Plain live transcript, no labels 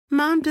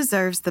Mom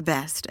deserves the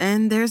best,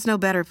 and there's no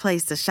better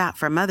place to shop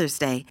for Mother's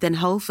Day than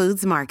Whole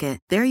Foods Market.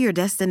 They're your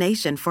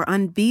destination for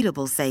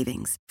unbeatable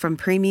savings, from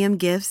premium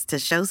gifts to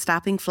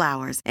show-stopping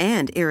flowers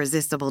and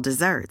irresistible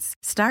desserts.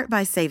 Start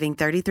by saving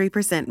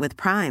 33% with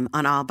Prime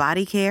on all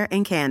body care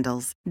and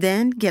candles.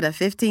 Then get a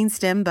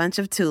 15-stem bunch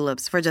of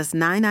tulips for just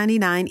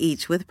 $9.99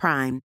 each with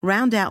Prime.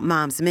 Round out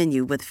Mom's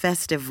menu with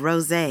festive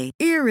rosé,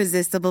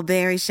 irresistible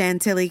berry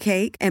chantilly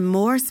cake, and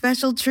more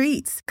special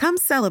treats. Come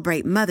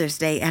celebrate Mother's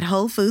Day at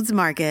Whole Foods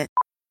Market.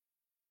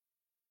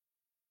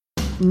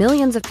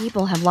 Millions of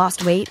people have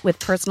lost weight with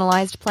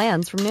personalized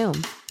plans from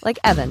Noom. Like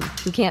Evan,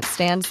 who can't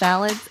stand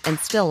salads and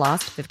still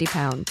lost 50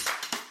 pounds.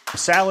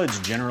 Salads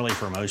generally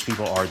for most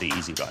people are the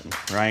easy button,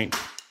 right?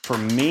 For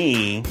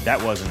me,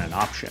 that wasn't an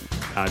option.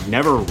 I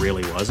never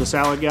really was a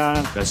salad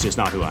guy. That's just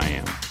not who I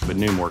am. But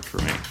Noom worked for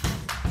me.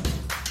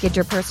 Get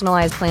your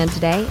personalized plan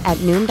today at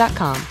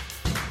Noom.com.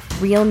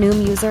 Real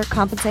Noom user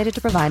compensated to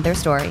provide their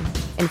story.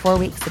 In 4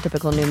 weeks, the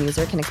typical Noom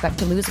user can expect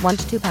to lose 1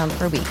 to 2 pounds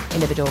per week.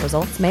 Individual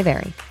results may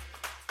vary.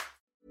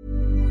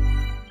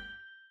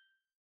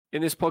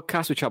 In this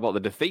podcast, we chat about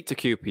the defeat to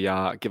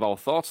QPR, give our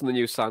thoughts on the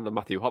new signing of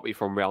Matthew Hoppe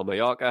from Real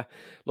Mallorca,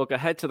 look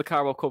ahead to the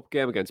Carabao Cup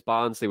game against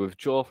Barnsley with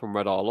Joe from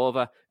Red All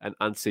Over, and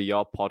answer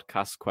your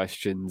podcast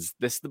questions.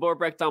 This is the Borough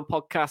Breakdown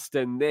podcast,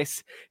 and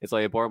this is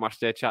our Borough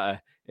Matchday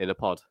Chatter in a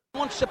pod.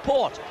 Wants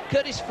support.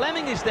 Curtis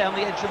Fleming is down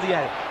the edge of the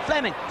area.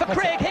 Fleming for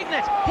Craig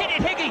Hignett. Hit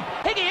it, Higgy.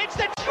 Higgy hits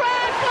the treble!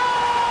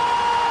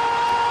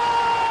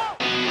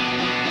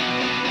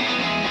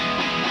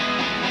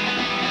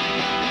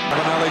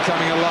 Ravanelli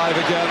coming alive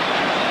again.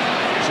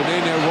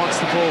 Juninho wants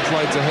the ball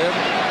played to him.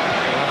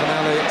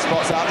 Ravanelli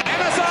spots out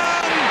Emerson!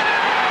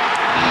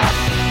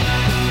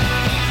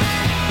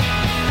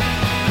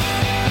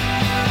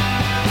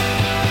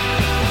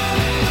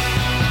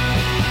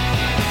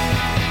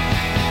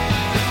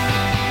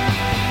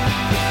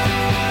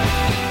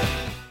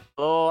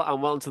 Hello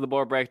and welcome to the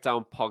Borough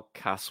Breakdown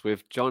podcast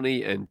with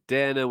Johnny and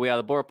Dana. We are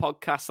the Borough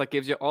podcast that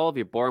gives you all of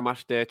your Borough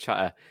Matchday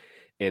chatter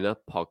in a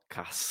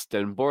podcast.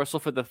 And Borough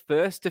suffered the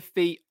first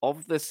defeat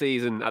of the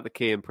season at the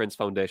Key and Prince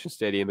Foundation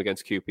Stadium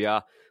against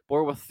QPR.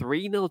 Borough were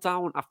 3-0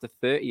 down after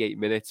 38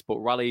 minutes, but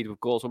rallied with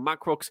goals from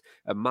Matt Crooks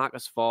and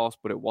Marcus Forss,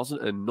 but it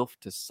wasn't enough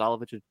to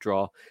salvage a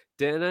draw.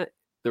 Dana,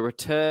 the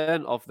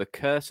return of the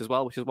curse as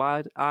well, which is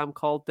why I'm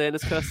called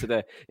Dana's Curse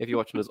today, if you're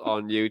watching us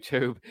on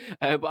YouTube.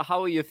 But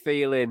how are you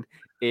feeling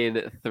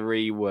in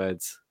 3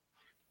 words?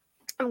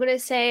 I'm going to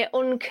say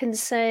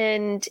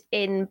unconcerned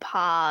in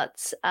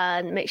parts,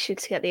 and make sure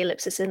to get the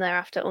ellipsis in there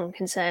after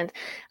unconcerned.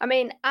 I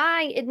mean,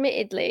 I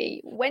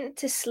admittedly went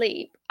to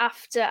sleep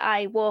after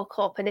I woke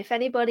up, and if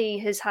anybody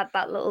has had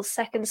that little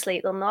second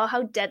sleep, they'll know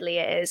how deadly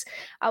it is.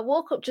 I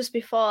woke up just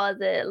before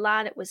the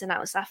lineup was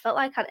announced. I felt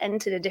like I'd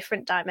entered a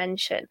different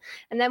dimension.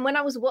 And then when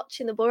I was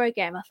watching the Borough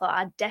game, I thought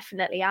I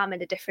definitely am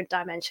in a different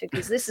dimension,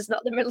 because this is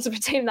not the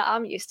Middlesbrough team that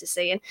I'm used to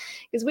seeing,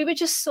 because we were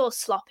just so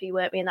sloppy,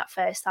 weren't we, in that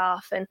first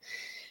half? And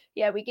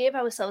yeah, we gave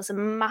ourselves a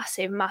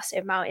massive,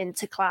 massive mountain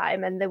to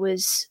climb, and there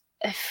was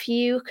a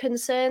few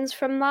concerns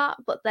from that,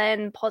 but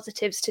then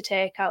positives to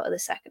take out of the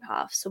second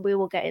half. So we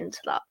will get into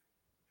that.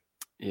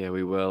 Yeah,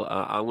 we will.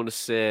 I'm going to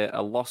say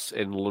a loss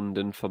in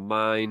London for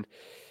mine.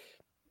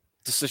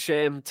 Just a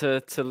shame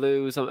to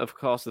lose. Of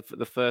course,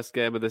 the first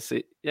game of the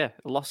season. Yeah,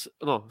 a loss.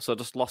 No, so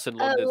just loss in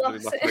London is going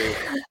to be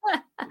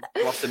my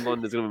 3. Loss in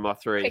London is going to be my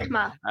 3. Quick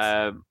maths.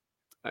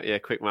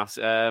 Quick maths.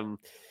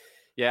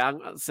 Yeah,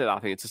 I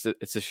think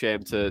it's a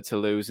shame to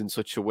lose in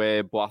such a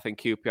way, but I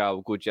think QPR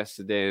were good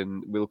yesterday,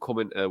 and we'll come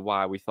into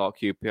why we thought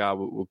QPR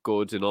were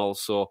good, and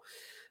also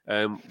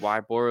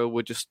why Borough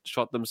would just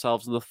shot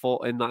themselves in the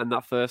foot in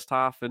that first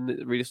half, and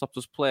it really stopped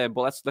us playing.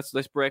 But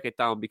let's break it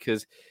down,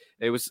 because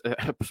it was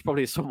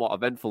probably a somewhat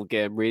eventful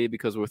game, really,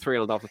 because we were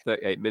 3-0 down for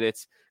 38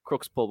 minutes.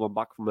 Crooks pulled one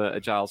back from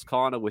a Giles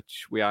corner,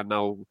 which we are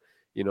now,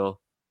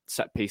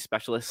 set-piece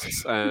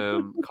specialists,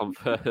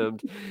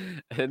 confirmed.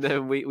 And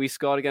then we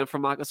scored again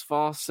from Marcus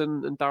Forss,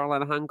 and Darrell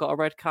Lenihan got a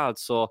red card.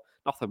 So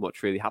nothing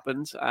much really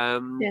happened.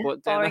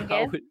 But boring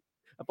game.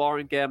 A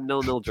boring game,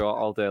 0-0 draw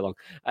all day long.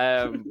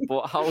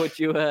 But how would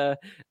you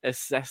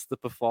assess the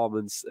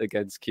performance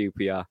against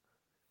QPR?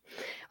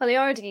 Well, they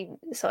already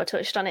sort of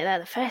touched on it there.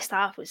 The first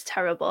half was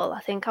terrible.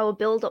 I think our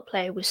build-up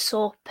play was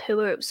so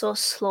poor. It was so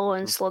slow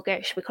and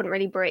sluggish. We couldn't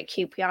really break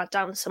QPR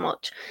down so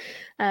much.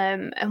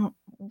 And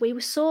we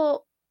were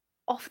so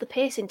off the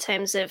pace in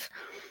terms of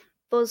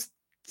those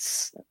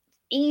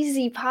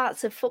easy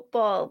parts of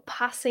football,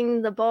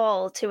 passing the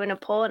ball to an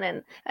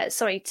opponent, to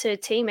a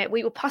teammate.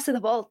 We were passing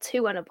the ball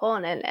to an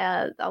opponent.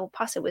 Our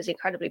passing was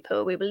incredibly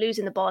poor. We were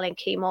losing the ball in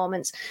key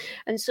moments,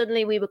 and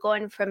suddenly we were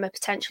going from a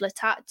potential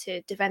attack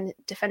to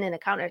defending a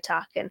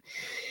counter-attack. And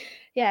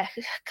yeah,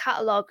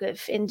 catalogue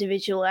of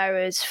individual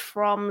errors,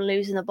 from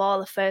losing the ball,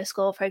 the first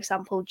goal, for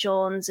example,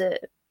 Jones,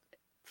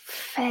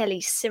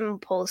 fairly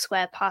simple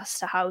square pass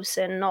to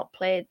Howson, not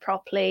played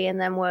properly, and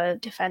then we're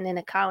defending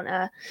a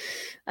counter.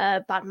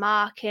 Bad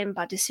marking,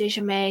 bad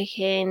decision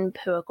making,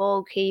 poor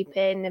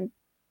goalkeeping, and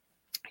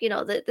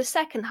the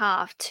second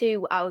half,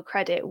 to our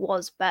credit,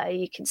 was better.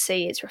 You can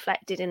see it's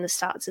reflected in the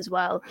stats as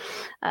well.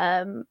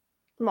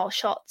 More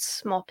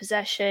shots, more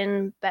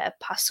possession, better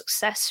pass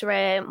success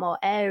rate, more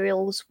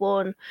aerials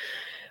won.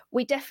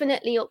 We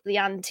definitely upped the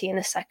ante in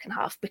the second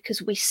half because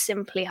we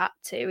simply had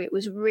to. It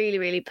was really,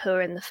 really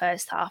poor in the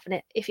first half.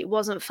 And if it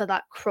wasn't for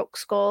that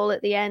Crooks goal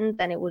at the end,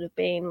 then it would have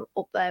been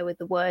up there with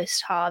the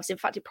worst halves. In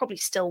fact, it probably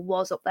still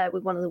was up there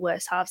with one of the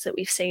worst halves that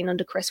we've seen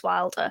under Chris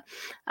Wilder.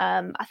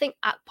 I think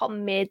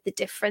Akpom made the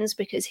difference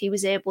because he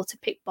was able to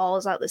pick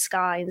balls out of the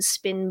sky and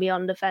spin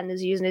beyond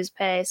defenders using his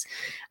pace.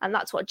 And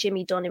that's what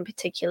Jimmy Dunn in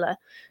particular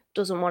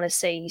doesn't want to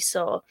see.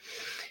 So,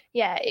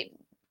 yeah,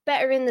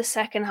 better in the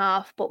second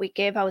half, but we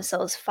gave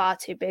ourselves far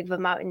too big of a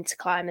mountain to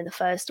climb in the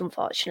first,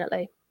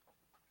 unfortunately.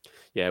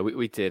 Yeah,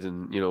 we did.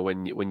 And,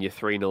 when you're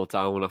 3-0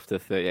 down after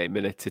 38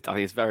 minutes, I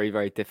think it's very,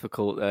 very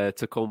difficult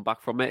to come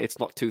back from it. It's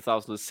not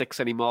 2006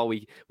 anymore.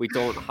 We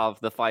don't have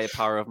the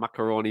firepower of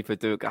Macaroni,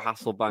 Viduka,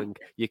 Hasselbank,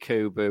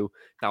 Yakubu,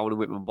 down and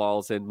Whitman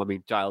balls in. I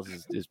mean, Giles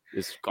is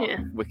got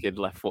a wicked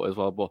left foot as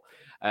well. But,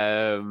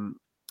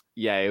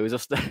 it was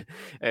just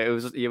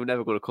you were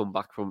never going to come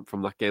back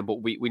from that game.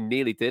 But we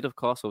nearly did, of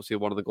course. Obviously,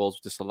 one of the goals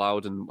was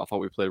disallowed, and I thought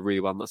we played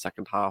really well in that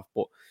second half.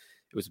 But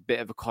it was a bit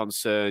of a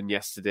concern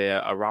yesterday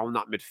around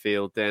that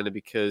midfield, Dana,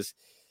 because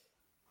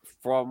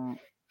from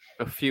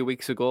a few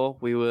weeks ago,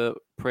 we were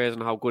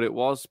praising how good it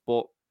was,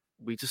 but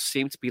we just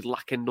seem to be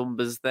lacking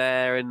numbers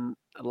there and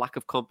a lack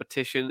of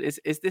competition. Is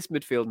this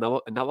midfield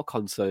now a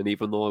concern,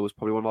 even though it was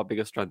probably one of our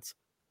biggest strengths?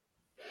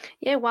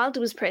 Yeah, Wilder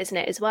was praising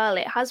it as well.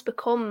 It has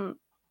become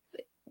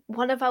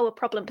one of our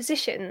problem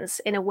positions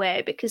in a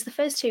way, because the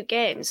first two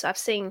games I've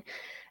seen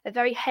a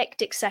very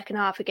hectic second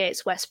half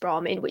against West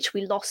Brom in which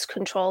we lost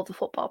control of the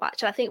football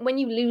match. And I think when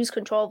you lose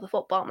control of the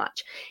football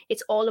match,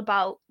 it's all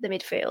about the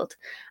midfield.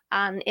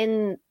 And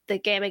in the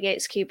game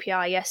against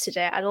QPR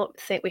yesterday, I don't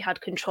think we had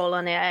control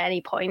on it at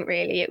any point,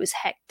 really. It was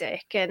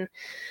hectic. And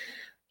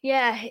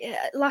yeah,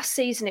 last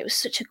season it was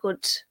such a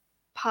good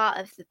part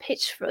of the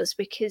pitch for us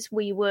because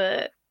we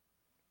were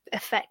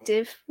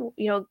effective,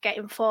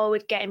 getting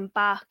forward, getting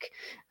back.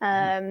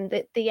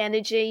 The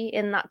energy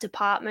in that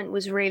department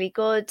was really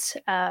good.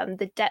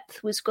 The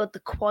depth was good.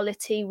 The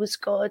quality was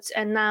good.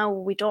 And now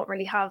we don't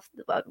have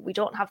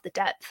the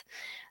depth,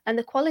 and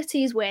the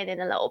quality is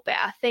waning a little bit.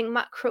 I think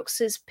Matt Crooks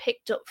has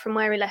picked up from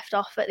where he left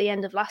off at the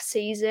end of last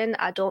season.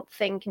 I don't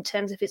think in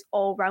terms of his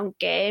all-round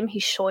game,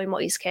 he's showing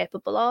what he's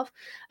capable of.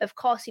 Of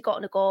course, he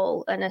got a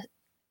goal and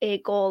a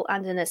goal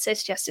and an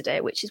assist yesterday,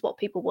 which is what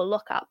people will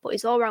look at. But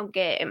his all-round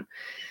game,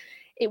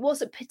 it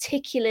wasn't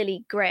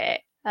particularly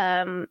great.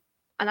 And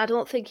I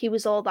don't think he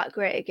was all that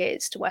great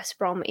against West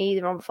Brom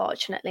either,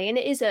 unfortunately. And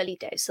it is early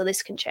days, so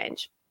this can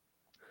change.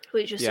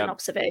 But it's just an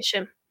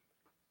observation.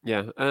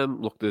 Yeah,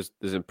 look, there's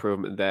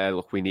improvement there.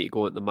 Look, we need to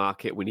go at the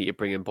market. We need to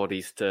bring in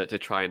bodies to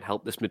try and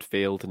help this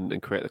midfield and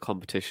create the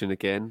competition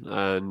again,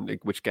 and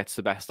which gets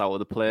the best out of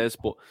the players.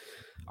 But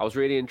I was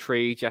really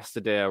intrigued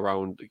yesterday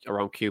around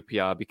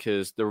QPR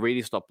because they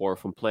really stopped Borough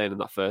from playing in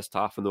that first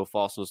half, and they were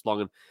forcing us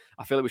long. And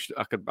I feel like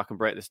I can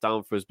break this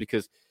down for us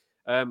because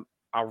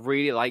I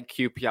really like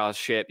QPR's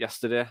shape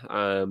yesterday.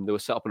 They were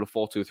set up in a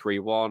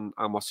 4-2-3-1.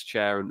 Amos,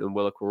 Chair, and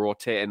Willock were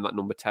rotating that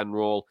number 10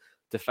 role.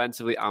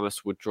 Defensively,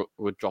 Amos would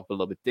drop a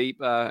little bit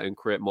deeper and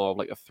create more of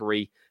like a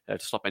 3 to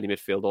stop any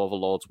midfield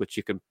overloads, which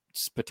you can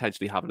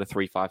potentially have in a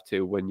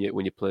 3-5-2 when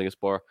you're playing as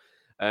Borough.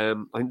 I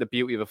think the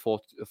beauty of a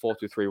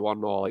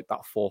 4-2-3-1 or like that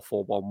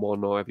 4-4-1-1 or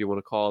whatever you want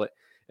to call it,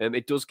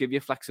 it does give you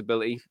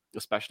flexibility,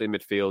 especially in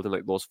midfield and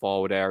like those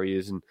forward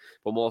areas.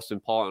 But most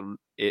important,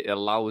 it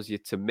allows you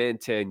to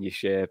maintain your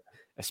shape,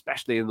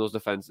 especially in those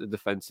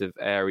defensive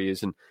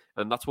areas. And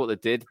that's what they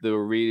did. They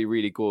were really,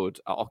 really good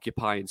at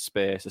occupying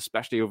space,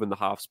 especially over in the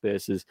half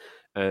spaces.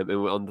 And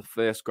on the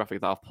first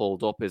graphic that I've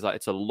pulled up is that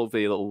it's a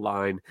lovely little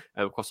line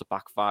across the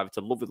back five. It's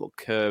a lovely little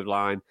curved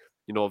line,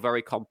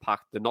 very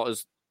compact. They're not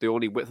as... The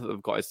only width that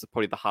they've got is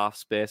probably the half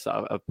space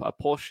at a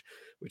push,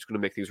 which is going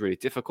to make things really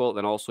difficult.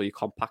 Then also you're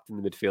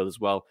compacting the midfield as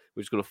well,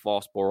 which is going to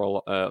force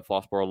Borough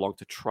along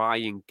to try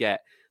and get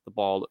the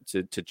ball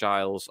to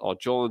Giles or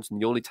Jones. And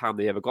the only time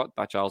they ever got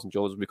that Giles and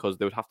Jones was because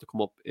they would have to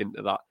come up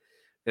into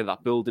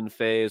that building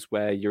phase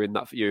where you're in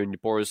your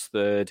Borough's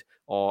third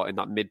or in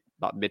that mid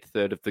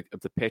third of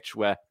the pitch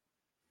where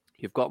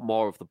you've got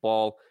more of the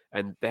ball,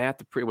 and they had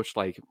to pretty much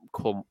like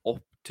come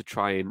up to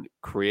try and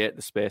create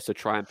the space to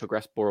try and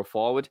progress Borough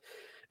forward.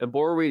 And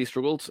Borough really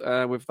struggled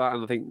with that,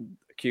 and I think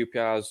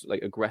QPR's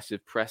like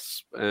aggressive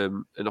press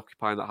and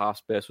occupying that half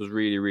space was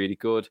really, really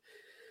good.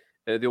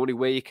 The only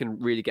way you can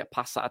really get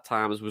past that at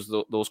times was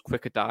those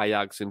quicker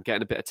diags and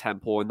getting a bit of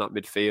tempo in that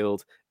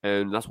midfield,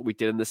 and that's what we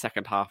did in the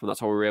second half, and that's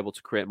how we were able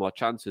to create more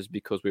chances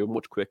because we were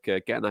much quicker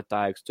getting that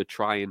diags to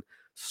try and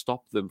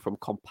stop them from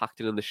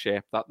compacting in the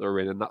shape that they're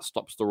in, and that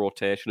stops the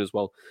rotation as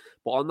well.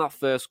 But on that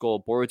first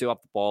goal, Borough do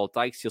have the ball.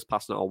 Dykes just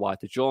passing it all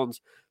wide to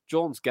Jones.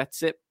 Jones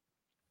gets it.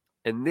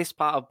 And this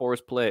part of Borough's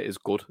play is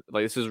good.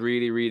 Like, this is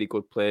really, really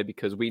good play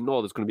because we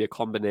know there's going to be a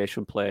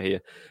combination play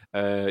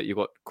here. You've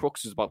got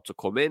Crooks is about to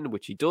come in,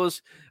 which he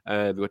does.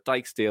 We've got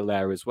Dijksteel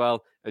there as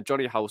well. And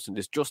Johnny Howson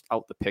is just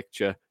out the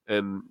picture.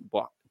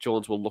 But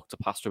Jones will look to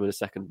pass to him in a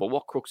second. But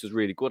what Crooks is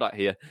really good at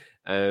here,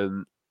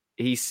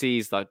 he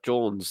sees that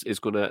Jones is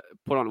going to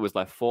put onto his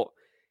left foot.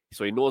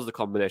 So he knows the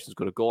combination is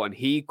going to go, and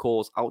he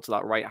goes out to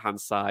that right-hand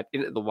side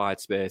into the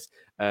wide space.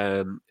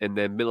 And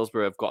then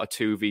Middlesbrough have got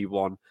a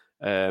 2v1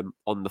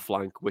 on the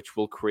flank, which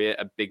will create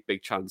a big,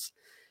 big chance.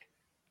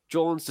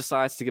 Jones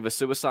decides to give a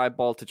suicide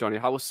ball to Johnny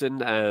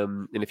Howson,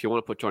 and if you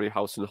want to put Johnny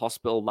Howson in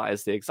hospital, that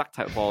is the exact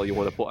type of ball you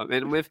want to put him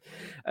in with.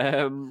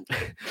 And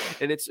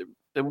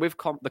with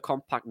the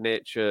compact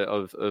nature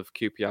of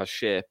QPR's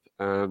shape,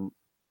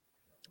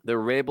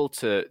 they're able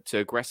to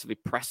aggressively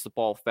press the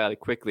ball fairly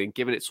quickly, and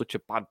given it such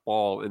a bad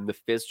ball and the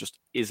fizz just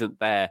isn't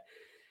there,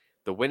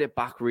 they win it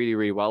back really,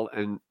 really well.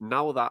 And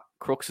now that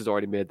Crooks has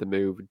already made the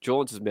move,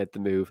 Jones has made the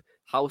move,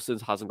 Howson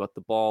hasn't got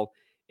the ball,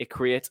 it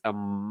creates a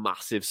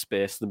massive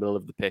space in the middle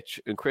of the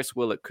pitch. And Chris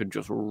Willock can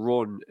just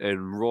run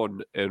and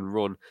run and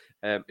run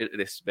into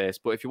this space.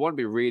 But if you want to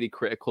be really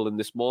critical in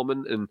this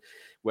moment, and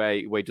where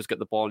you just get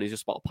the ball and he's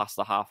just about to pass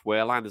the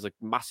halfway line, there's a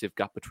massive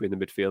gap between the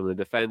midfield and the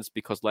defence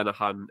because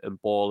Lenihan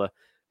and Baller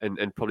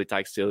and probably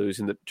Dijksteel,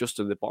 who's just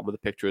in the bottom of the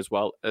picture as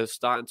well, are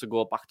starting to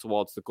go back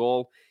towards the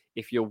goal.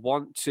 If you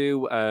want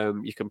to,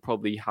 you can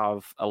probably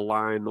have a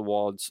line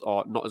towards,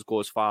 or not go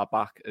as far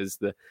back as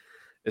the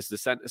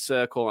centre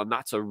circle, and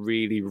that's a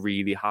really,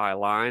 really high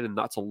line, and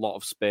that's a lot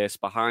of space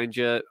behind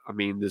you. I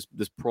mean,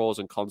 there's pros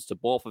and cons to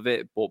both of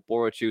it, but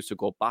Borough choose to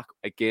go back.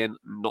 Again,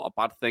 not a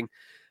bad thing,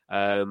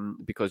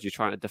 because you're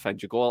trying to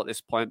defend your goal at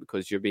this point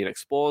because you're being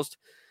exposed.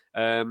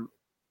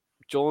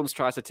 Jones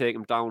tries to take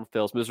him down,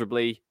 fails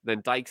miserably.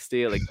 Then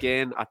Dijksteel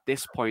again. At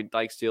this point,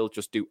 Dijksteel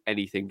just do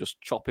anything,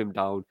 just chop him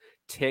down,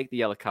 take the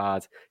yellow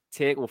card,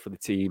 take one for the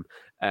team,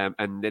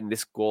 and then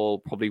this goal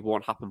probably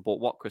won't happen.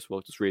 But what Chris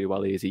Wilk does really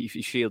well is he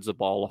shields the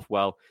ball off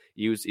well.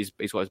 He's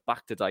got his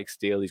back to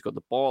Dijksteel. He's got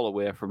the ball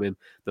away from him.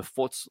 The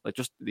foot's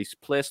he's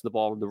placing the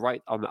ball on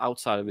the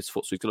outside of his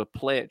foot, so he's going to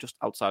play it just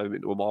outside of him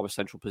into a more of a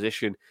central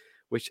position,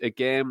 which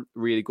again,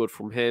 really good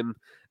from him.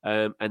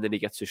 And then he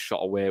gets his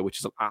shot away, which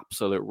is an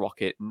absolute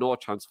rocket. No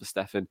chance for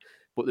Stefan.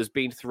 But there's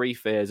been 3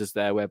 phases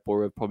there where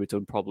Borough have probably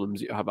done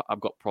problems. I've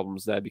got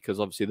problems there because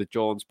obviously the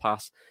Jones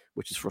pass,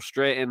 which is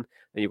frustrating, and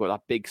you've got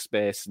that big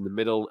space in the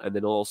middle, and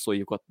then also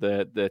you've got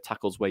the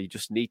tackles where you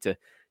just need to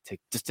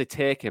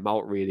take him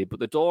out, really. But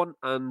they don't,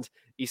 and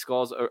he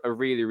scores a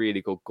really,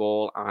 really good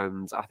goal,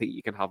 and I think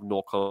you can have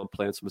no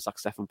complaints from a Zach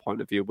Steffen point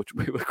of view, which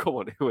we will come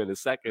on to in a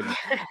second.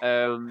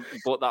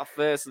 But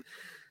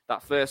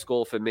that first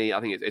goal for me,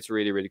 I think it's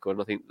really, really good.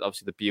 And I think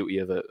obviously the beauty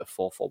of a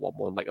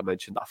 4-4-1-1, like I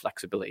mentioned, that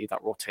flexibility,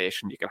 that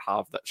rotation you can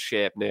have, that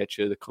shape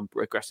nature, the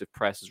aggressive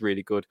press is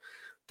really good.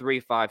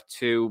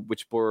 3-5-2,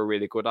 which Borough are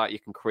really good at. You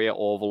can create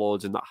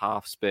overloads in that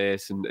half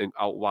space and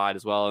out wide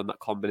as well. And that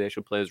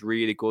combination play is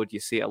really good.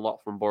 You see it a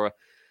lot from Borough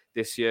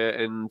this year,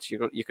 and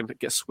you can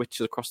get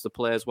switches across the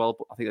play as well.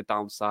 But I think the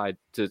downside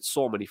to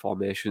so many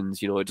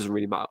formations, it doesn't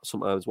really matter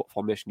sometimes what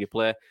formation you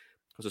play,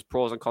 because there's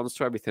pros and cons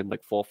to everything.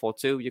 Like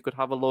 4-4-2, you could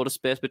have a load of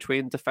space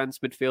between defence,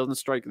 midfield and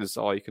strikers,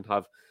 or you can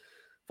have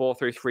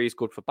 4-3-3 is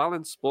good for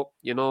balance. But,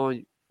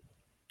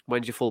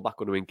 when's your fullback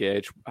going to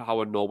engage?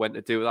 How and know when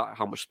to do that?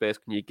 How much space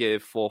can you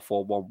give?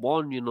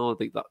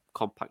 4-4-1-1, that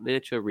compact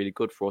nature, really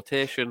good for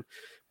rotation.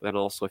 But then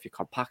also, if you're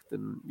compact,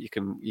 then you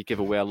give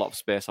away a lot of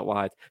space out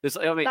wide.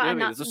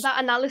 That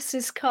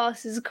analysis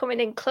course is coming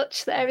in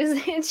clutch there,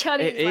 isn't it,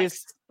 Johnny? It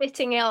is.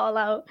 Spitting it all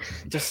out.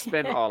 Just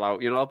spin it all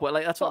out,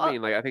 But that's what I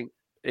mean. Like, I think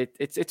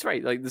it's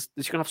right. Like,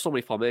 you can have so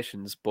many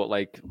formations, but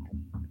like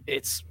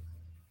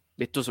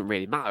it doesn't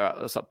really matter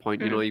at that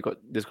point.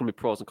 There's going to be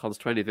pros and cons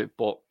to any of it.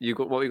 But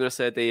what were you going to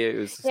say, Dia?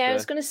 I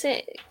was going to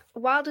say,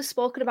 Wilder's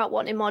spoken about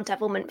wanting more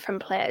devilment from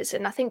players,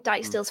 and I think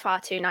Dijksteel's far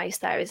too nice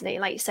there, isn't he?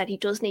 Like you said, he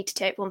does need to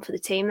take one for the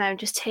team there and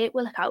just take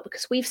Willock out,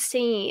 because we've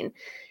seen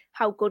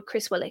how good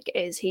Chris Willock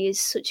is. He is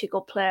such a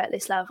good player at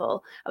this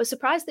level. I was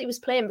surprised that he was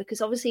playing,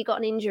 because obviously he got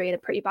an injury, and a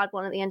pretty bad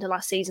one at the end of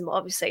last season, but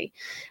obviously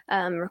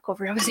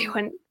recovery obviously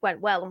went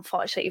well,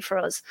 unfortunately for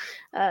us.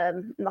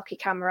 Knock your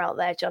camera out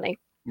there, Johnny.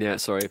 Yeah,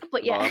 sorry.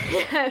 But yeah,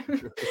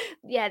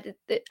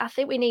 I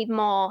think we need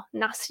more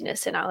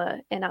nastiness in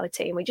our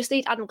team. We just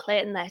need Adam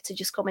Clayton there to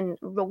just come and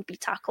rugby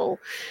tackle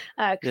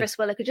Chris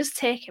Willock, and just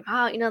take him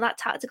out. That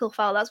tactical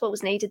foul, that's what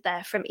was needed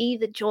there from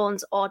either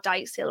Jones or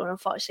Dijksteel, and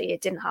unfortunately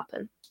it didn't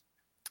happen.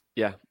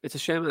 Yeah, it's a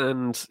shame.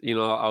 And,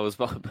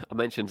 I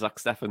mentioned Zach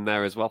Steffen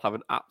there as well,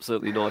 having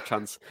absolutely no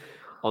chance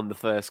on the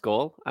first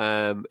goal.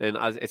 And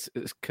as it's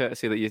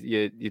courtesy that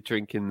you're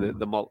drinking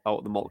the malt out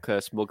of the Malt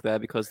Curse mug there,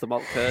 because the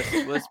Malt Curse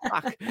was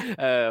back.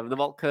 The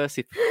Malt Curse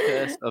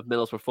of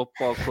Middlesbrough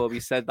Football Club. He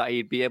said that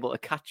he'd be able to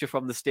catch you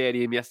from the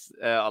stadium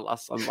on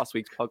last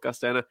week's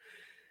podcast, Anna.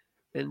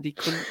 And he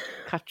couldn't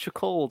catch a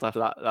cold after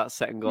that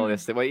second goal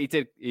yesterday. Well, he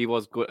did. He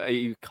was good.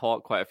 He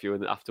caught quite a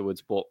few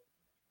afterwards, but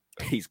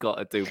he's got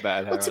to do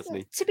better there, hasn't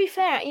he? To be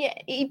fair, yeah,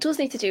 he does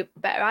need to do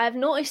better. I have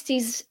noticed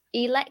he's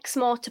he elects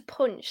more to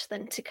punch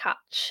than to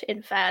catch,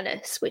 in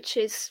fairness, which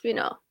is,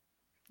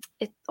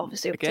 it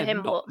obviously up to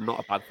him. Not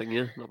a bad thing,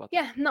 yeah.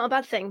 Not a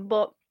bad thing.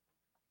 But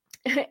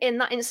in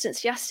that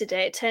instance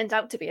yesterday, it turned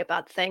out to be a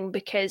bad thing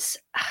because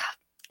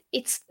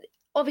it's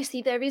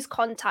obviously there is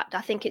contact.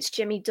 I think it's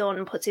Jimmy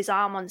Dunn puts his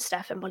arm on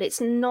Steffen, but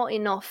it's not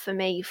enough for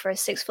me for a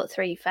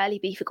 6'3", fairly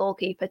beefy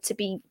goalkeeper to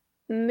be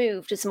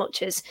moved as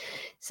much as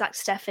Zach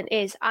Steffen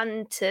is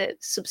and to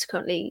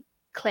subsequently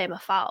claim a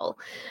foul.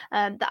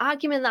 The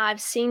argument that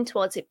I've seen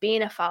towards it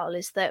being a foul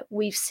is that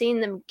we've seen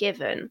them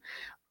given,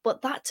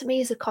 but that to me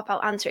is a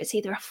cop-out answer. It's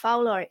either a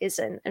foul or it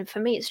isn't, and for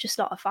me it's just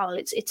not a foul.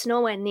 It's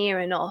nowhere near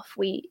enough.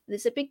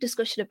 There's a big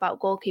discussion about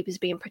goalkeepers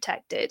being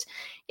protected.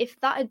 If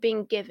that had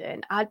been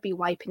given, I'd be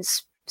wiping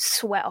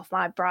sweat off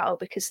my brow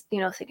because,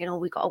 thinking, oh,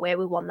 we got away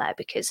with one there,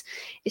 because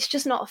it's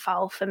just not a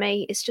foul for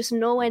me. It's just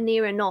nowhere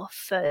near enough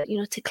for,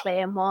 to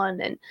claim one.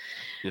 And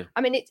yeah.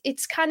 I mean,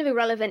 it's kind of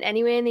irrelevant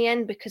anyway in the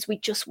end because we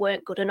just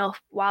weren't good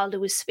enough. Wilder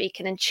was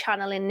speaking and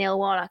channeling Neil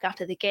Warnock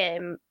after the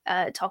game,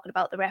 talking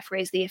about the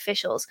referees, the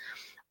officials.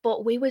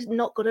 But we were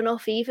not good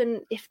enough,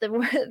 even if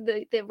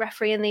the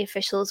referee and the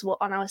officials were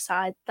on our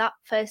side. That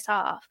first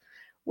half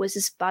was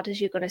as bad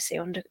as you're going to see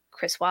under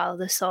Chris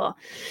Wilder. So,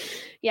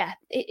 yeah,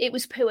 it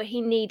was poor.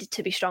 He needed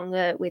to be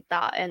stronger with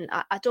that. And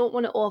I don't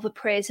want to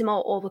overpraise him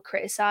or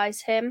over-criticise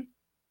him,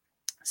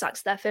 Zach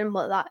Steffen,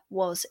 but that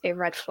was a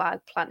red flag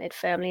planted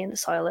firmly in the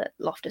soil at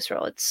Loftus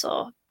Road.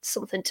 So,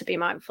 something to be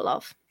mindful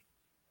of.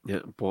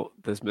 Yeah, but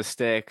there's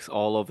mistakes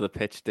all over the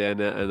pitch,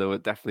 Dana, and there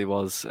definitely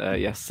was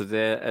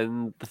yesterday.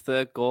 And the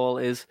third goal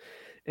is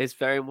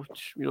very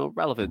much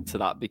relevant to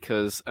that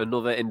because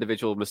another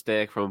individual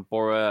mistake from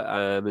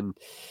Borough and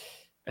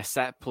a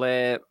set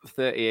play,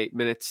 38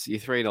 minutes, you're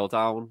 3-0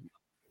 down.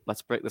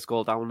 Let's break this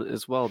goal down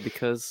as well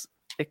because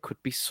it could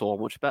be so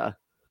much better.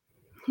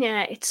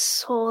 Yeah, it's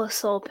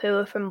so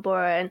poor from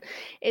Borough, and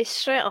it's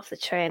straight off the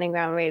training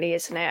ground, really,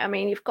 isn't it? I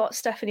mean, you've got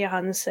Stefan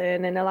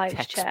Johansson in a light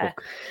chair.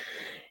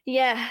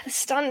 Yeah,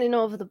 standing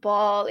over the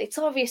ball. It's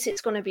obvious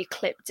it's going to be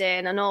clipped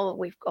in. I know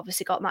we've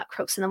obviously got Matt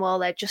Crooks in the wall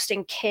there just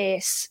in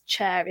case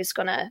Chair is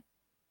going to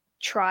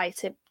try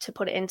to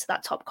put it into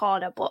that top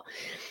corner. But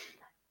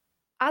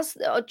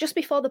just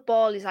before the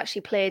ball is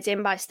actually played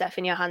in by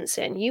Stefan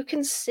Johansson, you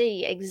can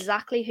see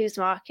exactly who's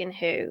marking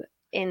who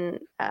in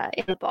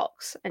the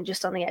box and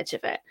just on the edge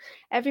of it.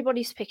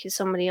 Everybody's picking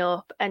somebody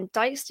up, and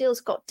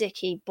Dijksteel's got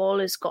Dickey,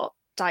 Bowler's got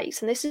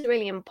Dykes, and this is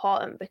really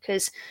important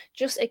because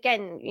just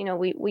again,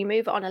 we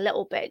move it on a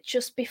little bit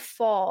just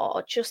before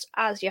or just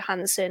as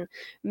Johansson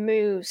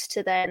moves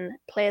to then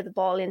play the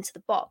ball into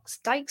the box.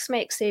 Dykes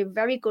makes a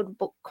very good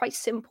but quite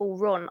simple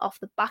run off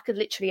the back of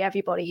literally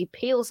everybody. He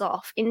peels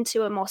off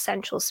into a more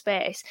central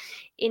space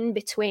in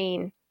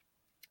between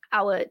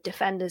our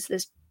defenders.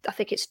 I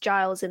think it's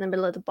Giles in the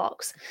middle of the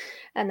box,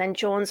 and then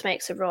Jones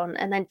makes a run,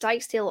 and then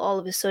Dijksteel all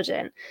of a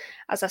sudden,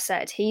 as I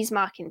said, he's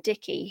marking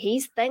Dickey.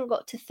 He's then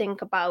got to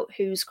think about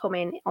who's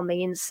coming on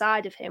the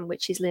inside of him,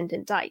 which is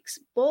Lyndon Dykes.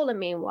 Bowler,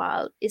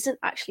 meanwhile, isn't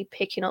actually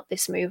picking up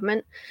this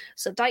movement.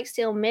 So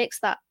Dijksteel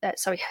makes that,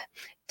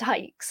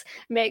 Dykes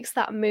makes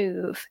that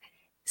move.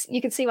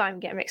 You can see why I'm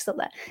getting mixed up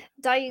there.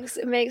 Dykes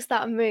makes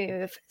that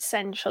move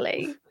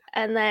centrally,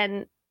 and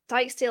then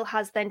Dijksteel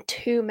has then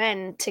two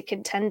men to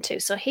contend to.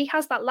 So he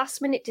has that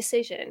last minute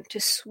decision to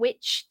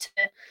switch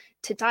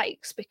to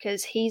Dykes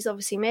because he's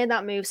obviously made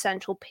that move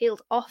central,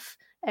 peeled off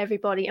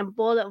everybody, and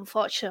Bowler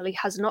unfortunately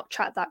has not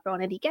tracked that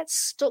run, and he gets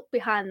stuck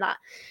behind that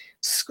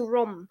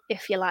scrum,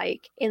 if you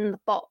like, in the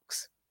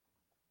box.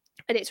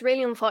 And it's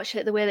really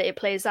unfortunate the way that it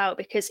plays out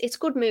because it's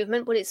good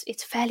movement, but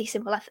it's fairly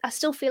simple. I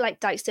still feel like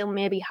Dijksteel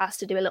maybe has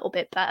to do a little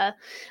bit better.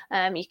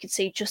 You can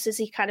see just as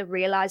he kind of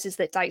realises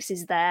that Dykes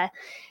is there,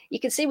 you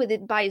can see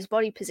by his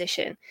body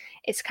position,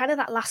 it's kind of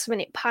that last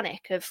minute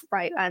panic of,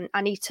 right, and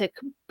I need to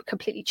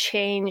completely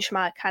change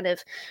my kind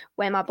of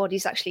where my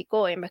body's actually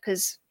going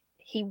because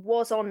he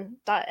was on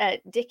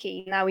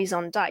Dickey, now he's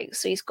on Dykes.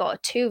 So he's got a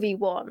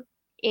 2v1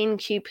 in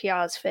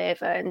QPR's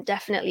favour and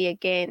definitely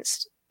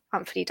against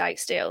Anthony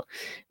Dijksteel.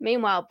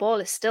 Meanwhile,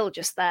 Bowler's still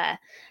just there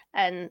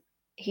and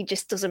he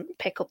just doesn't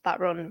pick up that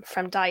run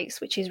from Dykes,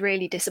 which is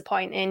really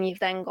disappointing. You've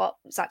then got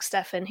Zach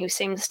Steffen, who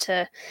seems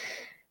to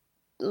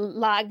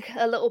lag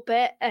a little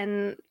bit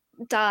and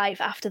dive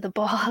after the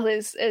ball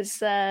is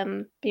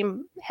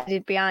being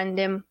headed behind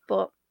him,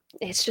 but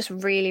it's just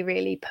really,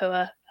 really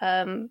poor.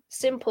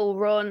 Simple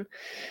run,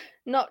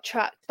 not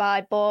tracked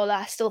by Bowler.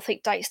 I still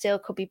think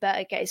Dijksteel could be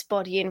better, get his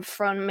body in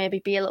front, maybe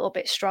be a little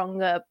bit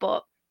stronger,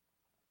 but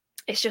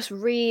it's just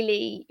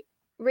really,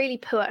 really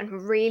poor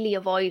and really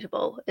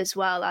avoidable as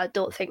well. I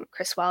don't think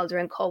Chris Wilder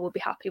and Cole would be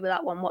happy with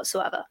that one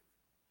whatsoever.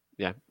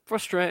 Yeah,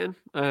 frustrating.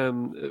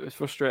 It's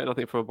frustrating, I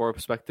think, from a Borough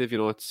perspective.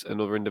 It's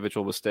another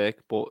individual mistake.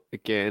 But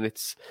again,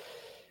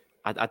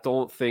 I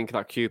don't think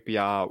that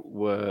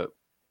QPR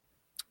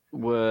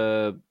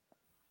were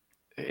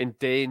in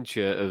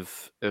danger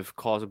of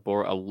causing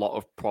Borough a lot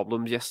of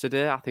problems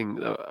yesterday. I think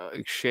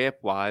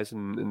shape-wise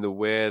and in the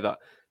way that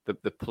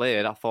they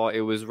played, I thought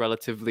it was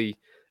relatively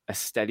a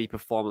steady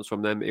performance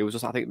from them. It was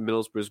just, I think,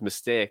 Middlesbrough's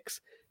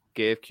mistakes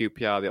gave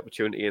QPR the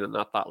opportunity, and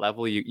at that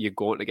level, you're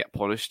going to get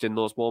punished in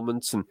those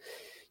moments. And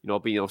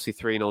being obviously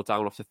 3-0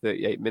 down after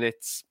 38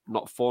 minutes,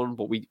 not fun,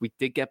 but we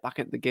did get back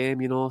into the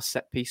game,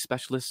 set piece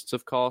specialists,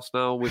 of course,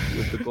 now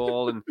with the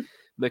goal, and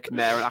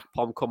McNair and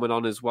Akpom coming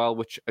on as well,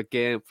 which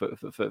again, for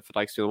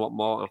Dykes doing a lot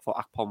more. I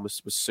thought Akpom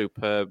was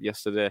superb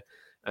yesterday,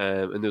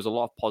 and there's a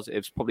lot of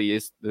positives,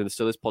 there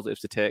still is positives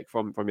to take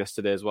from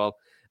yesterday as well.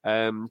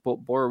 But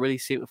Borough really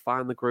seemed to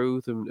find the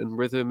groove and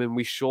rhythm, and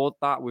we showed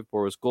that with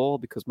Borough's goal,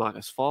 because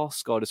Marcus Forss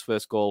scored his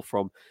first goal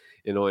from,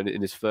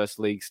 in his first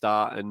league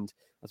start, and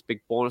that's a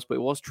big bonus, but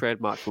it was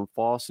trademarked from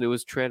Forss, and it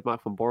was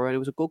trademarked from Borough, and it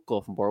was a good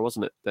goal from Borough,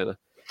 wasn't it, Dana?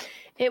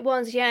 It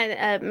was,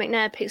 yeah.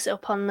 McNair picks it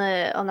up on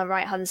the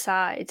right-hand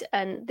side,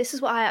 and this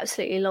is what I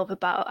absolutely love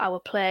about our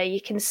play.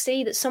 You can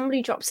see that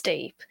somebody drops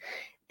deep,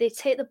 they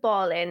take the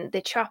ball in,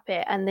 they trap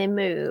it, and they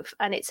move,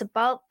 and it's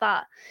about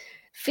that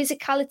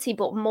physicality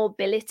but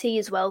mobility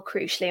as well,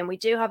 crucially. And we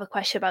do have a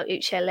question about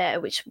Uche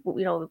later, which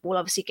we'll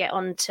obviously get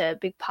on to a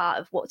big part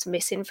of what's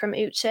missing from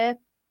Uche,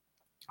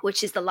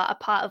 which is the latter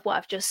part of what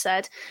I've just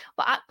said.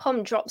 But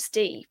Akpom drops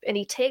deep and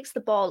he takes the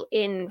ball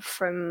in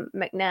from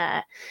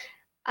McNair.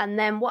 And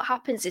then what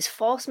happens is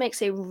Forss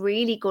makes a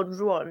really good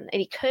run and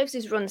he curves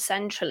his run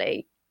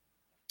centrally.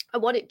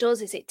 And what it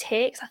does is it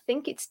takes, I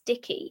think it's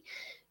Dickey,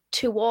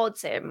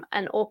 towards him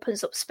and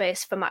opens up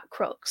space for Matt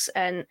Crooks.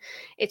 And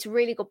it's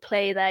really good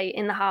play there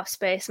in the half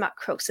space. Matt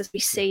Crooks, as we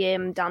see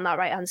him down that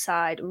right-hand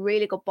side,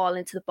 really good ball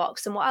into the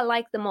box. And what I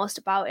like the most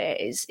about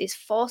it is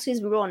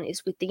Forss's run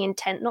is with the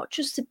intent not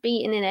just to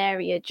be in an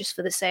area just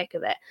for the sake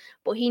of it,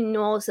 but he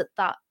knows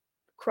that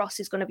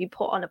cross is going to be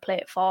put on a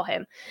plate for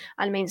him.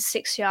 And I mean,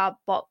 6-yard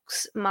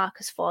box,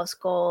 Marcus Forss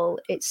goal.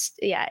 It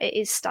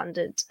is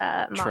standard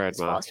Marcus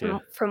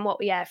Forss from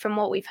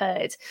what we've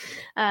heard.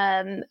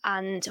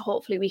 And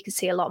hopefully we can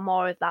see a lot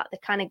more of that. The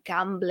kind of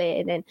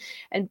gambling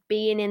and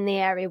being in the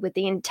area with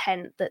the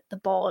intent that the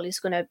ball is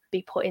going to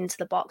be put into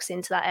the box,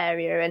 into that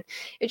area. And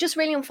it's just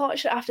really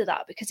unfortunate after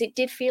that, because it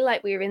did feel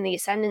like we were in the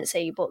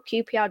ascendancy, but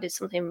QPR did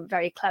something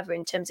very clever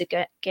in terms of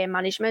game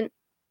management.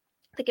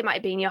 I think it might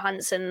have been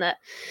Johansson that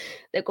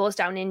goes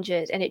down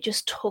injured, and it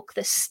just took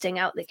the sting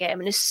out of the game.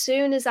 And as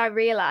soon as I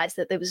realised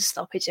that there was a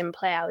stoppage in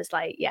play, I was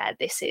like, yeah,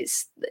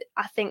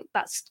 I think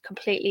that's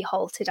completely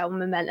halted our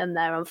momentum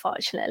there,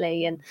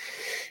 unfortunately. And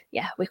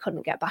yeah, we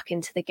couldn't get back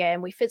into the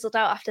game. We fizzled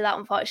out after that,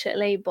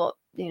 unfortunately, but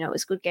it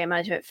was good game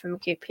management from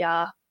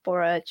QPR.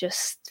 Borough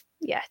just,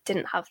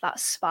 didn't have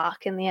that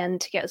spark in the end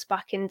to get us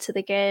back into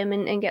the game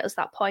and get us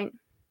that point.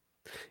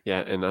 Yeah,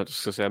 and I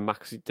just going to say,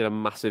 Max did a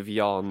massive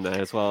yawn there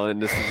as well,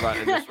 and just ran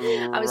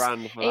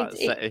for that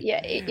city.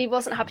 Yeah, he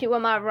wasn't happy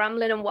with my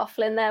rambling and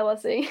waffling there,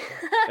 was he?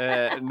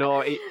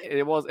 No,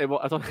 it was.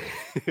 I don't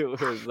think it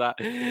was that.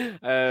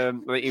 I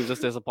think he was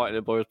just disappointed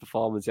in Borough's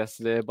performance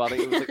yesterday, but I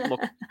think it was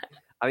look.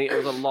 I think it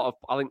was a lot of.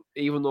 I think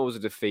even though it was a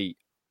defeat,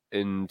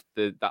 and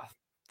that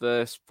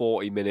first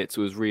 40 minutes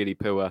was really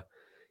poor.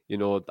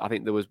 I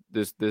think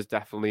there's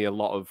definitely a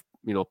lot of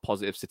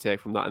positives to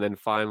take from that, and then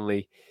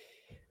finally,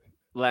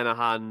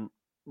 Lenihan,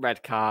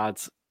 red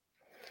cards,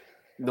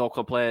 no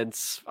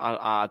complaints.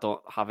 I don't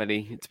have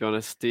any, to be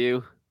honest. Do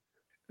you?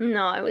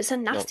 No, it was a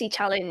nasty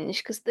challenge,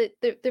 because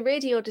the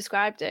radio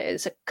described it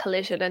as a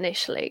collision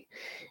initially.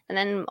 And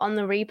then on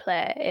the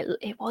replay,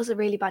 it was a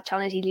really bad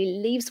challenge. He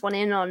leaves one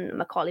in on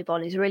Macaulay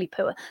Bonne. He's really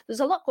poor. There's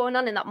a lot going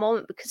on in that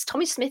moment, because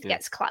Tommy Smith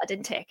gets clattered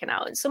and taken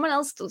out, and someone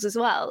else does as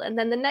well. And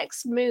then the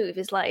next move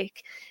is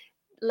like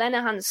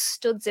Lenihan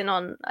studs in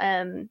on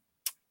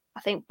I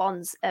think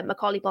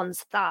Macaulay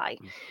Bonne's thigh.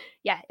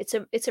 Yeah, it's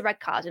a red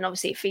card, and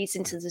obviously it feeds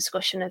into the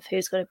discussion of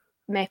who's going to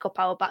make up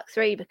our back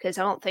three, because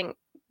I don't think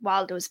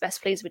Wilder was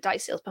best pleased with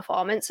Dijksteel's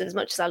performance. And as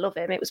much as I love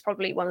him, it was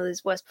probably one of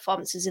his worst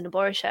performances in a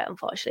Borough shirt,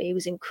 unfortunately. He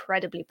was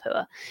incredibly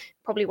poor.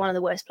 Probably one of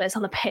the worst players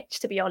on the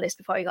pitch, to be honest,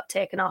 before he got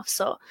taken off.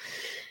 So,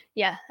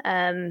 yeah,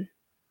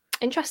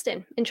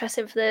 interesting for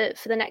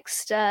the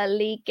next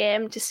league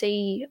game to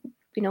see,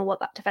 what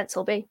that defence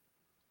will be.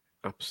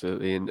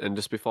 Absolutely, and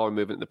just before we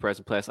move into the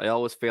present place, I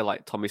always feel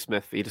like Tommy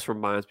Smith, he just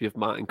reminds me of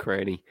Martin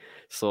Craney.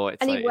 So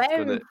it's, and he's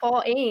wearing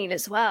 14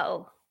 as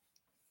well.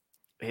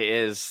 He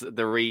is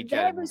the regen.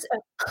 There was a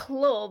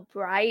club,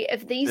 right,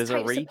 of these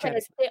types of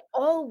players. They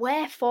all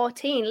wear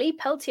 14. Lee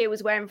Peltier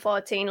was wearing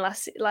 14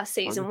 last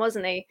season,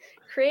 wasn't he?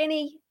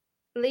 Craney,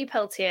 Lee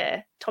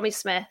Peltier, Tommy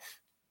Smith.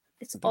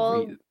 It's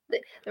all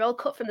they're all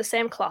cut from the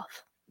same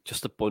cloth.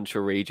 Just a bunch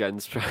of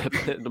regens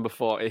at number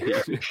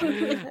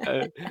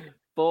 14.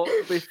 But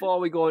before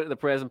we go into the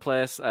present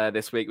place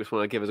this week, we just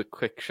want to give us a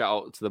quick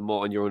shout out to the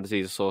Motor Neurone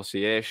Disease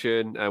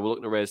Association. We're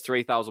looking to raise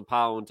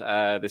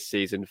 £3,000 this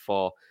season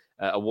for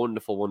a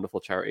wonderful, wonderful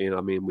charity. And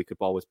I mean, we could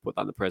always put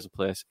that in the present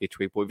place each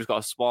week, but we've just got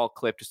a small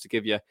clip just to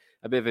give you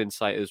a bit of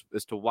insight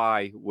as to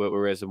why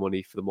we're raising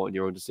money for the Motor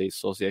Neurone Disease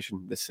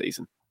Association this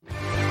season.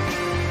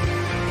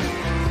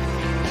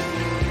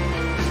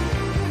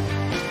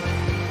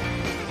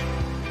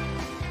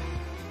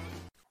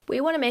 We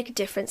want to make a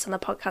difference on the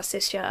podcast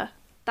this year.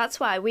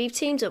 That's why we've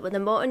teamed up with the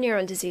Motor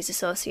Neurone Disease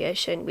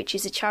Association, which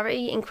is a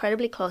charity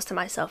incredibly close to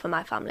myself and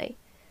my family.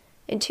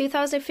 In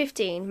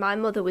 2015, my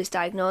mother was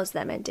diagnosed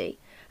with MND,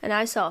 and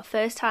I saw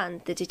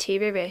firsthand the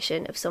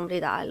deterioration of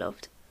somebody that I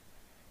loved.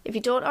 If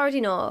you don't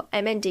already know,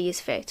 MND is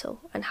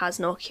fatal and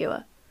has no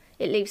cure.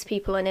 It leaves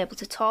people unable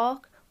to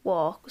talk,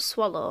 walk,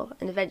 swallow,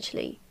 and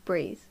eventually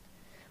breathe.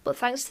 But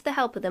thanks to the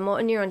help of the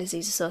Motor Neuron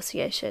Disease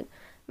Association,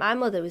 my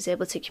mother was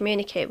able to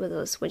communicate with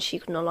us when she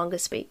could no longer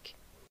speak.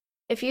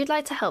 If you'd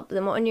like to help the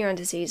Motor Neuron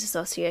Disease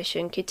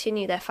Association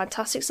continue their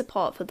fantastic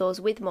support for those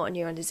with motor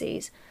neuron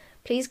disease,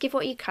 please give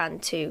what you can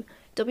to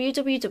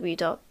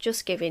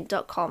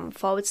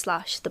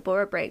www.justgiving.com/The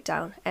Borough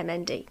Breakdown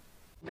MND.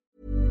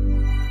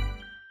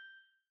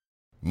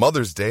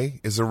 Mother's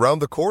Day is around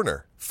the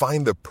corner.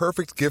 Find the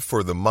perfect gift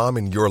for the mom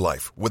in your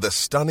life with a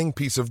stunning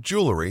piece of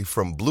jewelry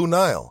from Blue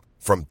Nile.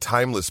 From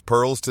timeless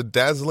pearls to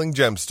dazzling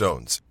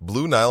gemstones,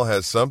 Blue Nile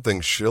has something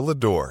she'll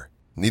adore.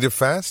 Need it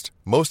fast?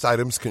 Most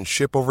items can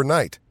ship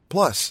overnight.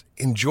 Plus,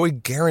 enjoy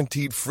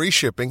guaranteed free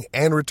shipping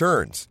and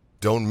returns.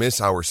 Don't miss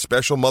our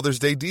special Mother's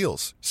Day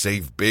deals.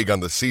 Save big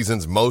on the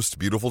season's most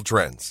beautiful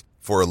trends.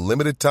 For a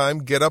limited time,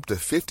 get up to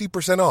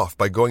 50% off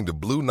by going to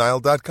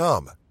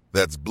BlueNile.com.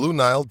 That's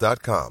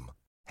BlueNile.com.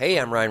 Hey,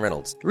 I'm Ryan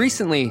Reynolds.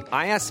 Recently,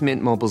 I asked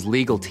Mint Mobile's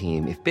legal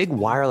team if big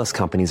wireless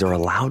companies are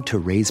allowed to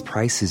raise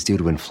prices due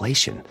to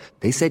inflation.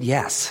 They said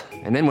yes.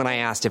 And then when I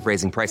asked if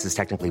raising prices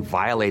technically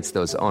violates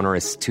those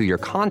onerous 2-year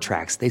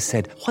contracts, they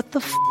said, "What the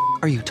f***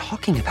 are you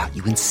talking about,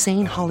 you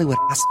insane Hollywood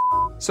ass?"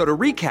 So to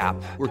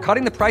recap, we're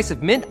cutting the price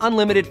of Mint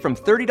Unlimited from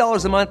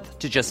 $30 a month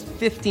to just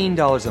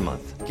 $15 a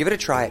month. Give it a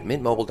try at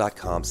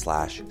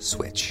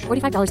mintmobile.com/switch.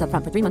 $45 up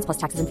front for 3 months plus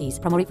taxes and fees.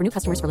 Promo rate for new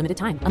customers for limited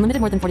time. Unlimited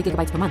more than 40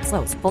 gigabytes per month.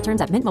 Slows full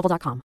terms at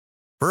mintmobile.com.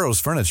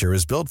 Burrow's furniture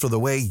is built for the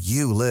way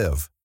you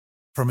live.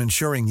 From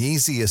ensuring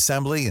easy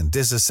assembly and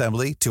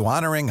disassembly to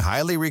honoring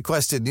highly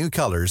requested new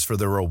colors for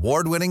their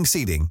award-winning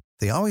seating,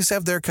 they always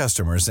have their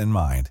customers in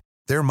mind.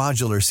 Their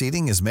modular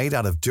seating is made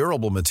out of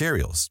durable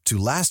materials to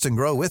last and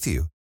grow with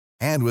you.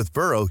 And with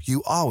Burrow,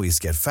 you always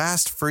get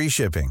fast, free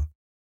shipping.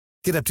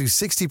 Get up to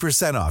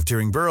 60% off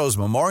during Burrow's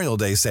Memorial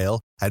Day sale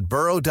at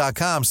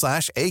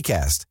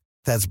burrow.com/ACAST.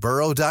 That's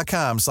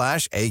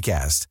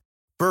burrow.com/ACAST.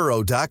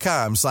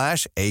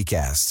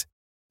 burrow.com/ACAST.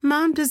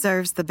 Mom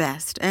deserves the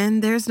best,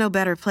 and there's no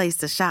better place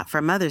to shop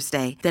for Mother's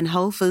Day than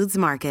Whole Foods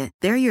Market.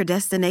 They're your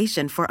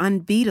destination for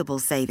unbeatable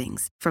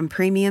savings, from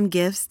premium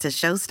gifts to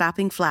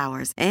show-stopping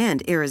flowers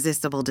and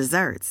irresistible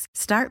desserts.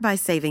 Start by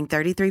saving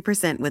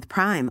 33% with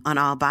Prime on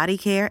all body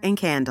care and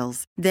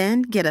candles.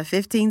 Then get a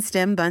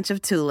 15-stem bunch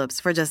of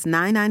tulips for just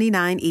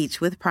 $9.99 each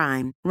with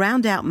Prime.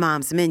 Round out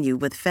Mom's menu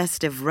with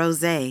festive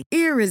rosé,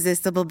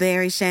 irresistible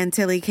berry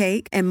chantilly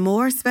cake, and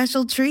more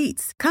special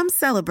treats. Come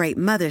celebrate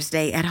Mother's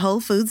Day at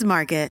Whole Foods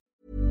Market.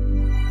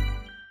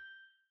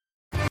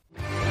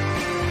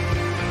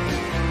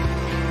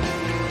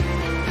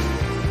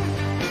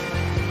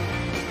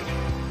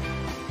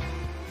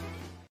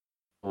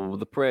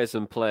 The praise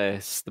and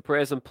place. The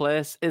praise and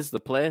place is the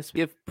place. We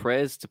give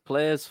praise to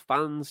players,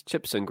 fans,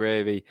 chips and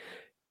gravy,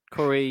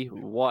 curry,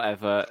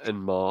 whatever,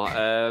 and more.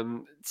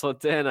 So,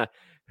 Dana,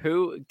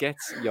 who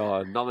gets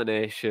your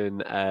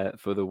nomination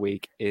for the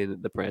week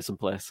in the praise and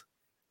place?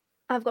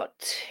 I've got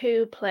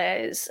 2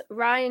 players.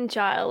 Ryan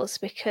Giles,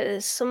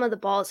 because some of the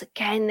balls,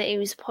 again, that he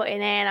was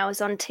putting in, I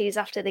was on tees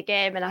after the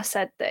game and I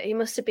said that he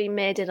must have been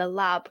made in a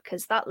lab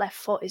because that left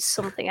foot is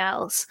something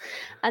else.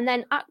 And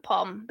then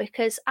Akpom,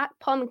 because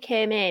Akpom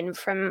came in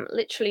from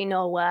literally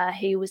nowhere.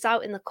 He was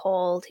out in the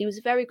cold. He was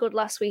very good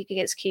last week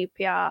against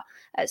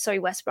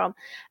West Brom.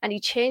 And he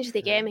changed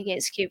the game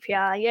against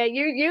QPR. Yeah,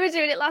 you were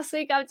doing it last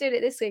week. I'm doing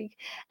it this week.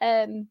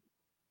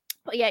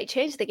 But yeah, he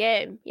changed the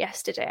game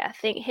yesterday. I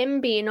think him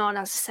being on,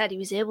 as I said, he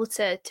was able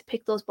to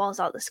pick those balls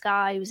out of the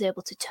sky. He was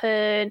able to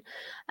turn.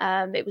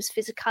 It was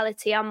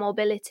physicality and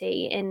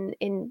mobility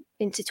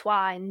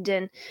intertwined.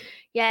 And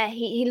yeah,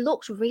 he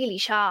looked really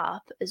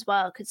sharp as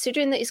well,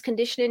 considering that his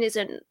conditioning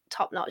isn't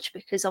top notch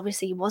because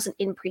obviously he wasn't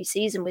in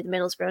pre-season with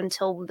Middlesbrough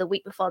until the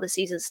week before the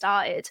season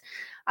started.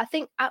 I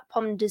think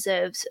Akpom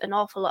deserves an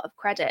awful lot of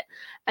credit.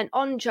 And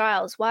on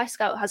Giles,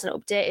 Scout hasn't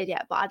updated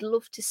yet, but I'd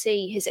love to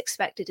see his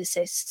expected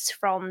assists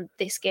from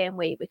this game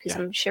week because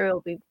I'm sure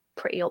he'll be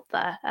pretty up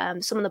there.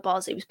 Some of the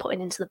balls that he was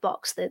putting into the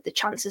box, the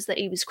chances that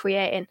he was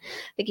creating,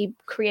 I think he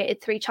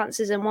created 3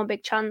 chances and 1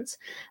 big chance.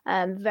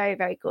 Very,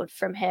 very good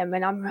from him.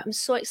 And I'm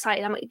so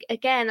excited.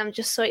 I'm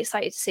just so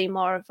excited to see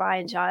more of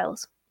Ryan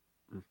Giles.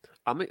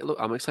 I'm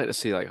excited to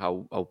see like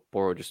how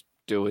Borough just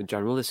do in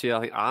general this year.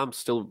 I think I'm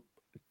still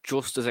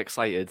just as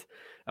excited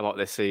about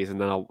this season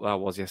than I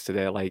was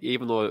yesterday. Like,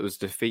 even though it was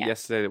defeat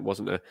yesterday, it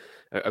wasn't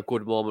a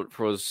good moment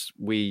for us.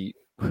 We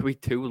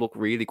do look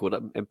really good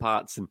in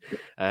parts,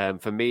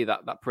 and for me,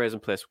 that praise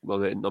and place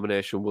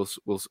nomination will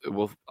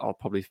I'll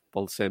probably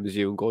fall the same as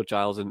you and go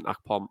Giles and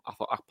Akpom. I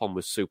thought Akpom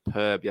was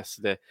superb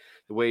yesterday.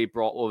 The way he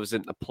brought others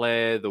into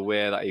play, the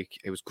way that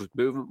he was good,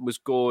 movement was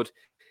good.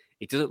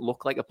 He doesn't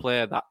look like a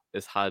player that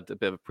has had a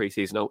bit of a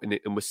pre-season out, and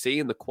we're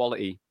seeing the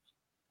quality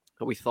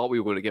that we thought we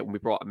were going to get when we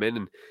brought him in.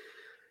 And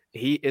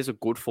he is a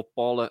good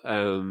footballer.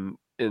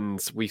 and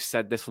we've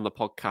said this on the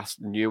podcast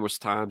numerous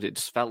times, it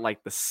just felt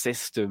like the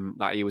system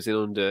that he was in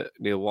under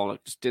Neil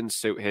Warnock just didn't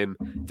suit him,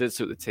 didn't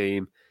suit the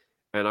team.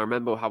 And I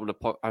remember having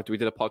we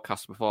did a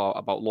podcast before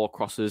about low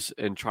crosses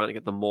and trying to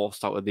get the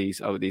most out of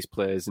these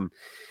players, and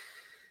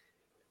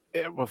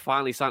we're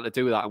finally starting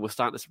to do that, and we're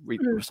starting to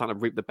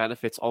reap the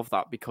benefits of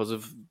that because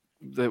of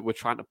we're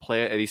trying to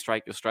play at these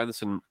striker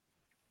strengths. And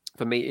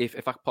for me,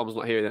 if Akpom's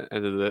not here at the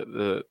end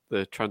of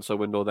the transfer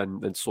window,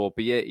 then so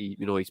be it.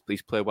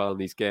 He's played well in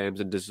these games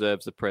and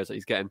deserves the praise that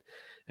he's getting.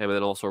 And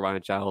then also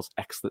Ryan Giles,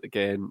 excellent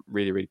again,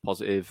 really, really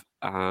positive.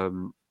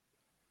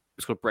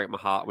 It's going to break my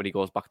heart when he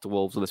goes back to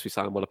Wolves unless we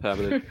sign him on a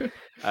permanent.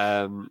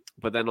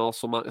 But then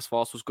also Marcus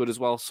Forss was good as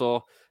well.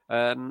 So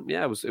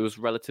it was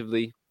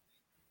relatively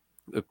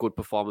a good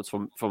performance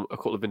from a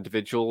couple of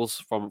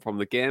individuals from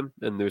the game,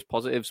 and there was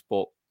positives,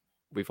 but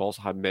we've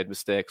also made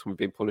mistakes and we've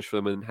been punished for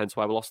them, and hence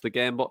why we lost the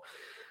game. But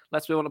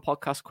let's move on to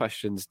podcast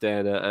questions,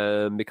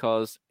 Dana,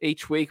 because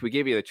each week we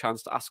give you the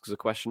chance to ask us a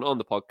question on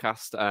the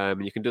podcast,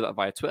 and you can do that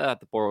via Twitter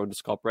at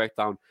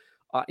 @theborough_breakdown,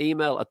 our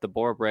email at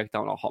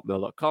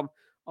theboroughbreakdown@hotmail.com,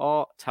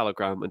 or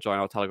Telegram, and join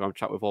our Telegram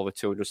chat with over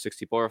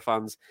 260 Borough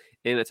fans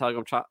in a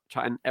Telegram chat,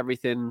 chatting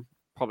everything.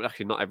 Probably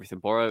actually not everything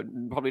Borough,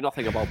 probably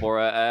nothing about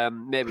Borough.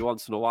 Maybe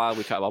once in a while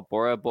we chat about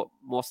Borough, but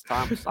most of the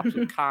time it's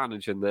absolute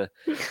carnage in there.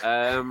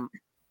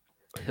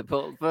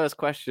 But first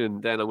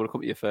question, then I'm going to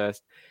come to you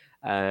first.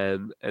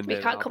 And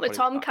you can't come to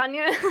Tom, can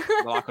you?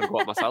 No, I could go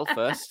up myself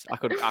first. I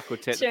could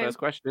take the first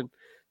question.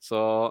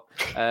 So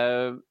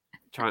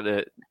trying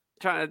to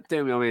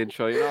do my own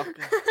intro,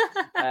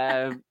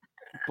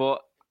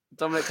 but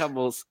Dominic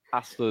Campbell's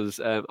asked us,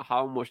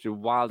 how much did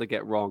Wilder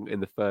get wrong in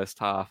the first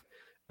half,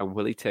 and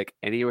will he take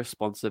any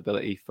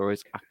responsibility for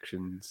his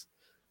actions?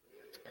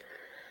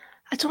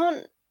 I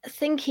don't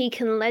think he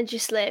can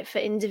legislate for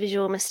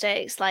individual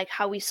mistakes like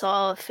how we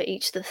saw for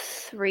each of the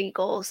 3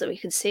 goals that we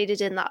conceded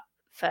in that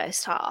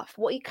first half.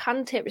 What he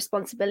can take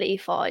responsibility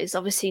for is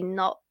obviously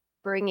not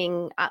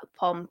bringing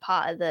Akpom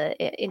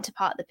into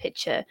part of the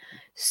picture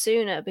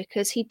sooner,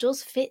 because he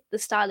does fit the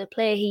style of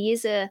play. He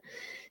is a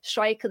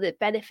striker that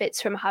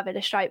benefits from having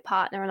a strike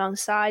partner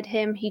alongside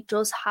him. He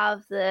does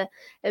have the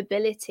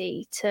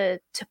ability to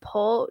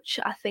poach.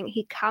 I think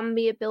he can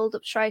be a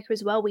build-up striker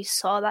as well. We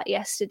saw that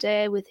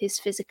yesterday with his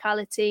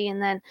physicality and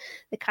then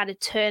the kind of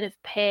turn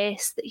of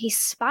pace that he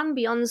span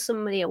beyond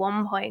somebody at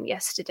one point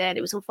yesterday, and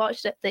it was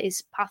unfortunate that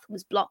his path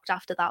was blocked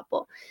after that,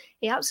 but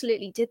he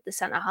absolutely did the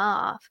centre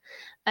half.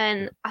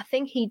 And I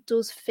think he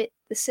does fit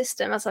the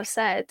system, as I've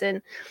said.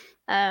 And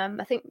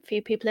I think a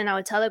few people in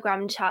our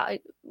Telegram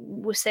chat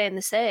were saying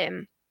the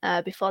same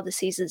before the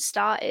season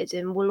started,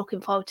 and we're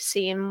looking forward to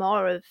seeing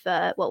more of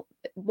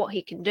what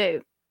he can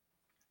do.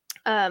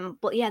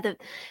 But yeah,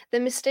 the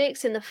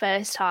mistakes in the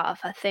first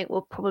half, I think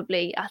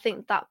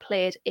that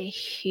played a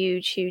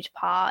huge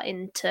part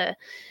into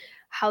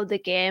how the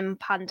game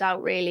panned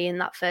out really in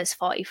that first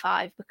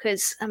 45,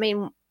 because I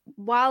mean,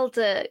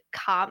 Wilder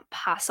can't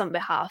pass on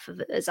behalf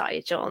of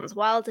Isaiah Jones.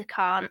 Wilder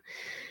can't,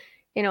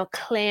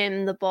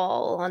 claim the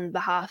ball on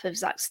behalf of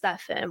Zach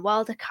Steffen.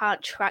 Wilder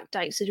can't track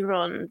Dykes'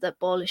 run that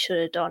Bowler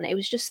should have done. It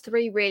was just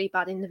 3 really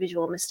bad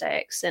individual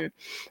mistakes. And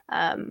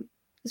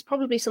there's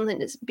probably something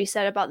to be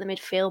said about the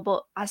midfield.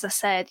 But as I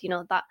said,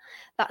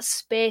 that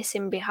space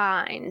in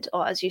behind,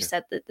 or as you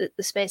said, the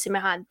space in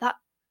behind, that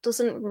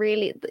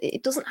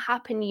doesn't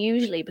happen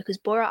usually, because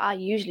Borough are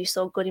usually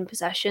so good in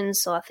possession.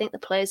 So I think the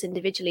players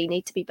individually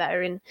need to be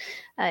better in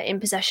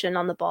possession and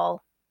on the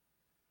ball.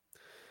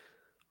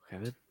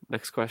 Okay, then.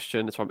 Next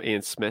question is from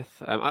Ian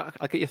Smith. I'll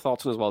get your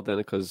thoughts on as well, Dana,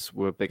 because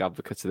we're big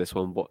advocates of this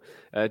one.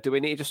 But do we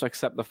need to just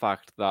accept the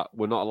fact that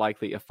we're not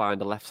likely to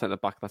find a left centre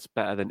back that's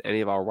better than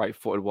any of our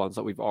right-footed ones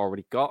that we've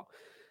already got?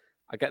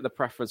 I get the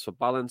preference for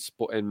balance,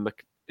 but in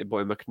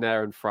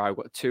McNair and Fry, we've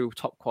got 2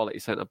 top quality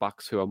centre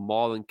backs who are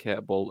more than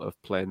capable of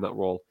playing that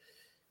role.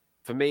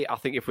 For me, I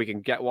think if we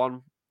can get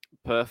one,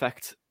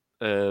 perfect.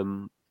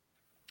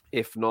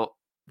 If not,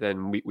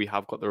 then we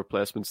have got the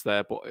replacements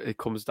there. But it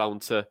comes down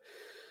to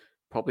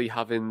probably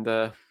having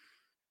the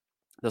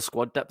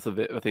squad depth of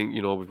it. I think,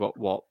 we've got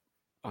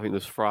I think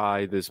there's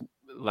Fry, there's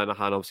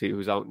Lenihan, obviously,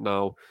 who's out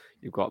now.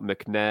 You've got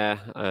McNair,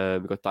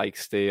 we've got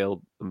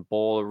Dijksteel and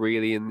Bowler,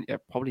 really, and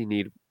probably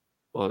need.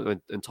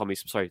 And Tommy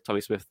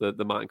Smith,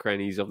 the Martin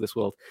Craneys of this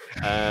world,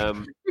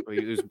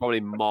 who's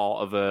probably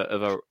more of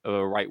a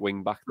right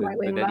wing back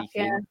than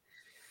anything.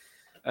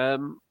 Yeah.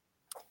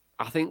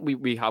 I think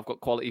we have got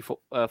quality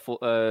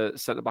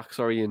centre back.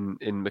 In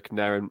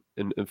McNair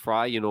and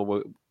Fry.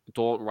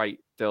 Don't write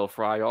Dale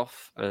Fry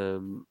off.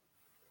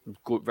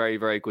 Good, very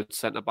very good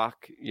centre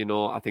back.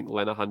 I think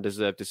Lenihan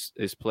deserved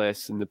his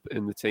place in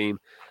the team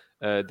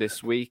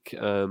this week.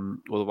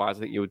 Otherwise,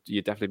 I think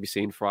you'd definitely be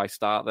seeing Fry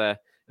start there,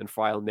 and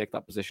Fry will make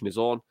that position his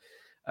own.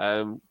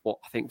 But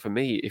I think for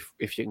me,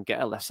 if you can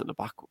get a left centre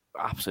back,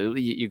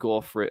 absolutely you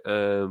go for it.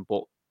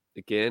 But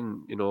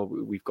again,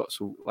 we've got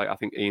some, I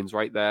think Ian's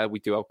right there. We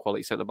do have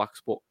quality centre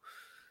backs, but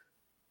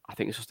I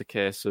think it's just a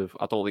case of,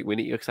 I don't think we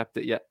need to accept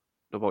it yet.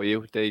 What about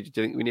you? Do you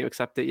think we need to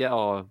accept it yet,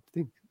 or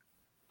I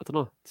don't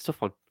know? It's a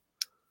tough one.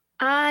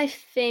 I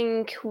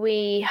think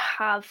we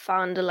have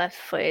found a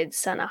left-footed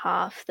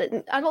centre-half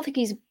that I don't think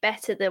he's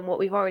better than what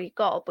we've already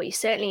got, but he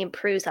certainly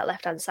improves that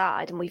left-hand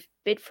side, and we've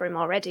bid for him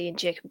already in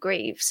Jacob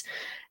Greaves.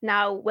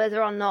 Now,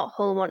 whether or not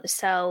Hull want to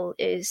sell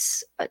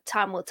is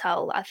time will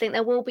tell. I think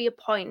there will be a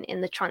point in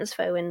the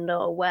transfer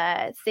window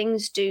where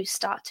things do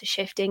start to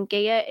shift in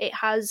gear. It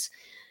has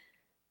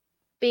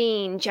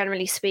been,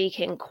 generally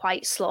speaking,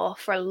 quite slow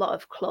for a lot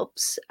of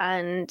clubs,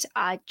 and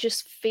I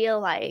just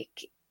feel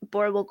like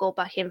Borough will go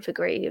back in for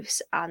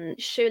Greaves, and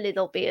surely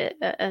there'll be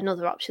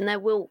another option. There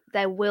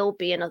will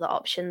be another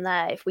option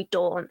there if we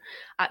don't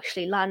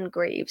actually land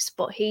Greaves.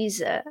 But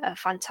he's a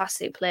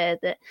fantastic player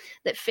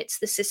that fits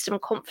the system,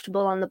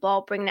 comfortable on the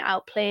ball, bringing it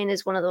out, playing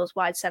as one of those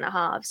wide centre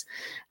halves,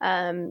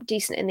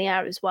 decent in the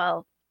air as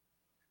well.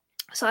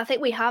 So I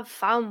think we have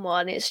found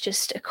one. It's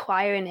just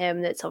acquiring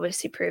him that's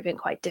obviously proving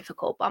quite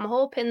difficult. But I'm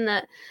hoping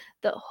that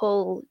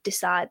Hull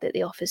decide that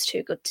the offer's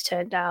too good to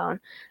turn down.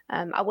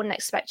 I wouldn't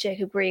expect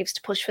Jacob Greaves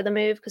to push for the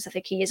move because I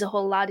think he is a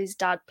Hull lad. His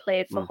dad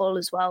played for Hull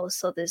as well,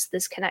 so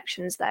there's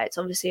connections there. It's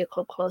obviously a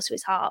club close to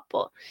his heart,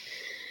 but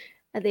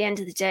at the end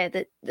of the day,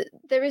 that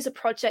there is a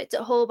project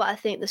at Hull, but I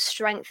think the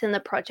strength in the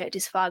project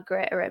is far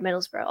greater at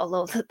Middlesbrough,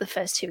 although the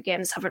first two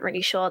games haven't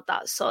really showed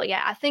that. So,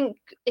 yeah, I think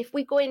if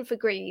we go in for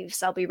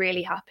Greaves, I'll be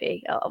really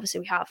happy.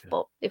 Obviously, we have,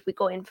 but if we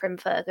go in for him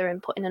further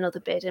and put in another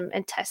bid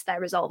and test their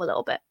resolve a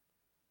little bit.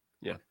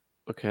 Yeah.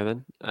 Okay,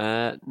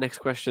 then. Next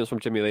question is from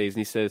Jimmy Lees,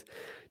 and he says,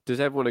 does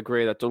everyone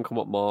agree that Duncan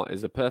Watmore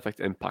is a perfect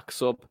impact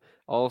sub?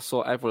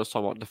 Also, everyone is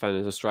talking about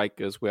defenders and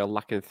strikers. We are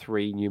lacking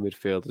 3 new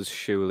midfielders,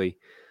 surely.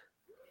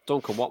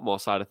 Duncan Watmore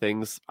side of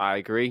things, I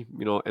agree.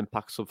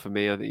 Impact sub for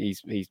me, I think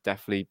he's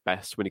definitely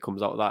best when he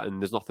comes out of that,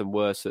 and there's nothing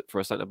worse for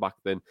a centre-back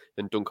than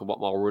Duncan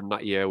Watmore running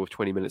that year with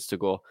 20 minutes to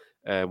go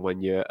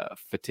when you're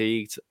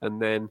fatigued.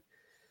 And then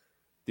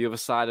the other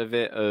side of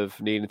it, of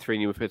needing 3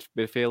 new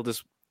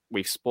midfielders,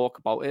 we've spoke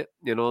about it,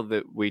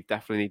 that we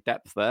definitely need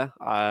depth there.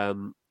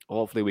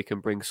 Hopefully we can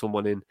bring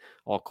someone in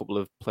or a couple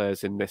of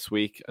players in this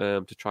week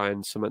to try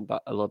and cement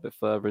that a little bit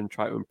further and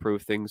try to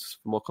improve things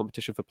for more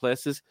competition for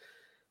places.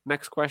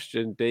 Next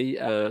question, D,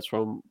 it's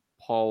from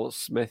Paul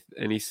Smith,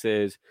 and he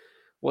says,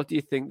 what do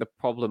you think the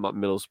problem at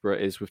Middlesbrough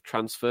is with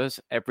transfers?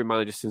 Every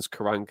manager since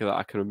Karanka that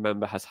I can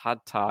remember has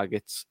had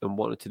targets and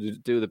wanted to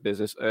do the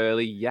business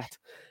early, yet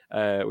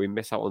we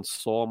miss out on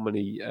so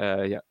many,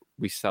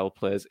 we sell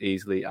players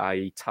easily,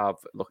 i.e. Tav.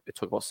 Look, it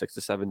took about 6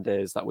 to 7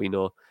 days that we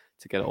know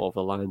to get it over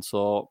the line.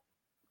 So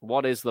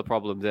what is the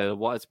problem there?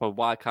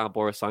 Why can't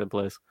Borough sign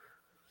players?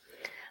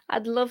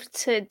 I'd love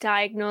to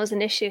diagnose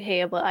an issue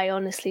here, but I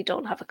honestly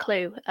don't have a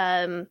clue.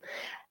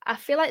 I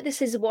feel like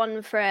this is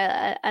one for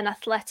an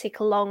athletic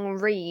long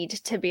read,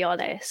 to be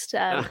honest.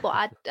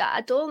 But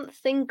I don't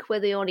think we're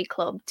the only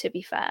club, to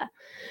be fair.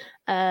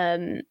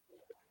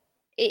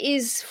 It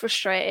is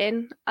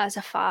frustrating as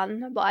a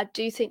fan, but I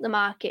do think the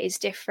market is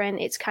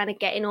different. It's kind of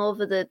getting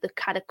over the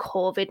kind of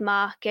COVID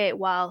market,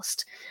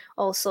 whilst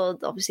also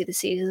obviously the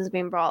season's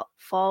been brought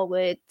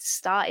forward,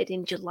 started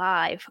in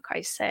July, for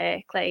Christ's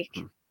sake.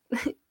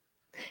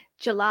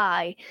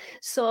 July.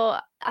 So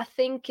I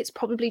think it's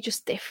probably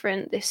just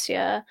different this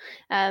year.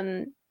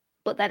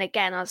 But then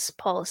again, as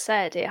Paul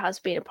said, it has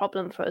been a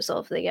problem for us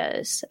over the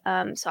years.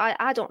 So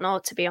I don't know,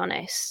 to be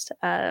honest.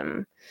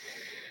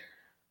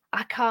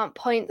 I can't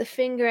point the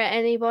finger at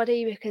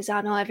anybody because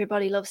I know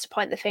everybody loves to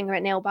point the finger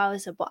at Neil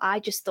Bowser, but I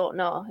just don't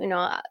know.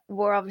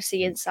 We're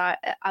obviously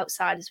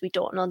outsiders. We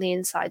don't know the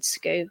inside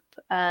scoop.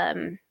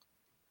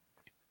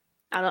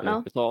 I don't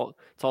know.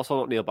 It's also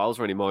not Neil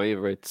Bowser anymore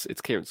either. It's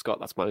Kieran Scott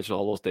that's managing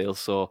all those deals.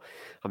 So,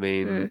 I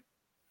mean...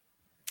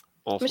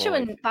 Also, I'm sure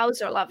when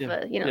Bowser will have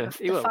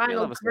the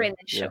final grin,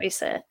 shall we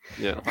say.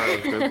 Yeah, the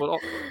final grin.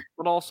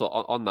 But also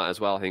on that as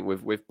well, I think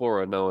with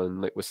Borough now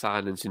and with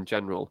signings in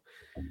general,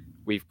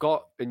 we've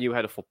got a new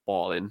head of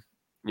football in.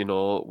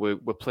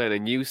 We're playing a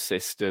new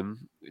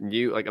system,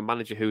 like a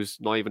manager who's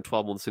not even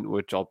 12 months into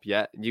a job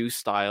yet, new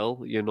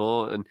style,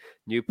 and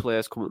new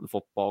players coming to the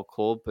football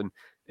club, and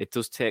it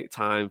does take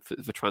time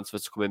for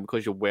transfers to come in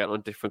because you're waiting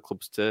on different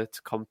clubs to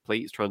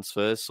complete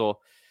transfers. So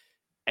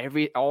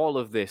all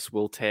of this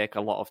will take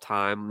a lot of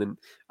time, and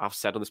I've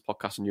said on this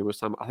podcast numerous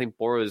times, I think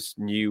Borough's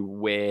new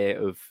way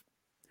of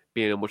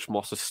being a much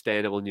more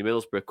sustainable New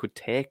Middlesbrough could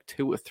take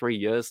 2 or 3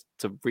 years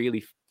to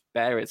really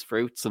bear its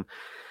fruits, and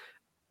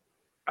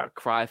I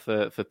cry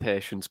for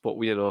patience. But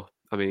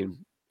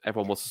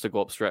everyone wants us to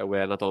go up straight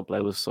away, and I don't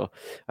blame us. So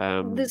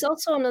there's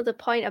also another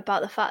point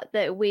about the fact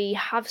that we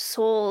have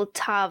sold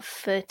Tav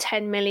for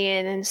 10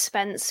 million and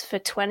Spence for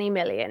 20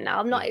 million. Now,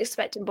 I'm not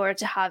expecting Borough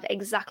to have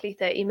exactly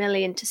 30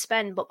 million to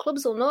spend, but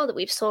clubs will know that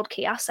we've sold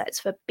key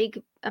assets for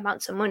big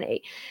amounts of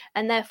money,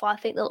 and therefore I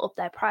think they'll up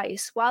their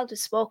price.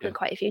 Wilder's spoken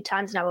quite a few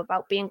times now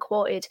about being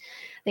quoted,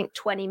 I think,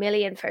 20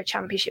 million for a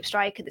championship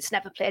striker that's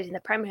never played in the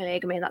Premier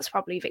League. I mean, that's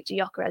probably Victor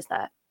Gyökeres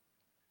there.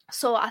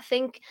 So I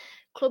think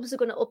clubs are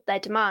going to up their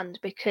demand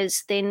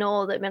because they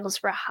know that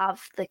Middlesbrough have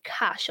the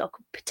cash, or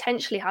could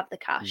potentially have the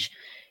cash,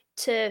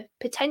 to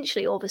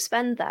potentially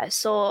overspend there.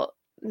 So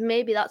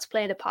maybe that's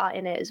playing a part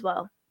in it as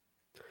well.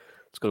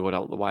 It's going to go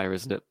down the wire,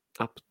 isn't it?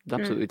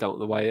 Absolutely don't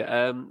know why.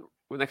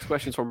 The next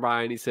question is from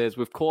Ryan. He says,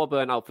 with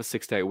Coburn out for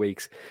 6 to 8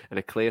 weeks and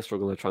a clear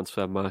struggle in the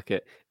transfer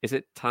market, is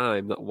it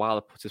time that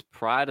Wilder puts his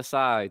pride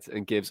aside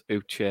and gives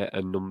Uche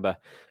a number,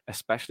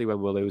 especially when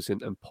we're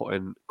losing and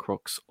putting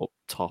Crooks up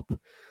top?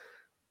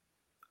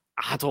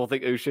 I don't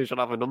think Uche should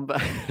have a number.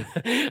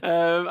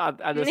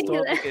 I just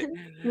don't think it.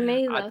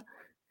 Neither.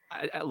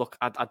 Look,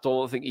 I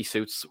don't think he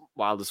suits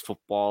Wilder's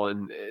football,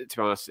 and to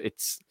be honest,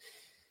 it's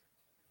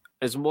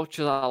as much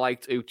as I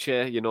liked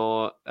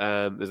Uche,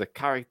 there's a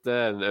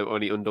character, and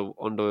only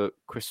under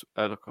Chris,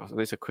 I think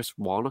it's Chris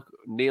Warnock,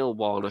 Neil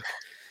Warnock.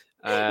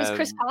 It was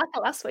Chris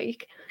Parker last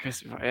week.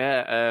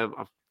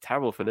 I'm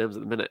terrible for names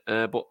at the minute,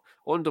 but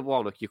under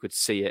Warnock, you could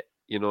see it.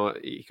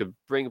 He could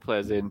bring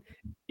players in,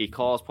 he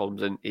caused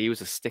problems, and he was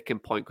a sticking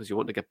point because you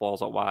want to get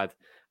balls out wide.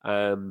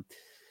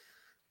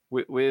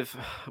 With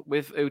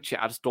Uche,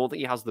 I just don't think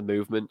he has the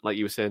movement, like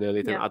you were saying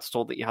earlier. Yeah. I just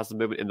don't think he has the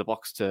movement in the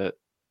box to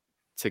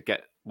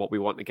get what we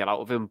want to get out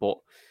of him. But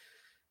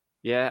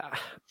yeah,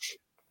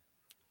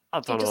 I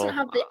don't know. He doesn't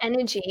have the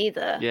energy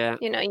either. Yeah,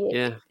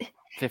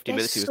 50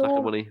 minutes he was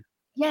knocking money.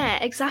 Yeah,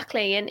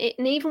 exactly. And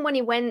even when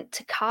he went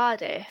to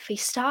Cardiff, he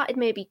started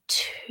maybe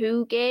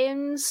 2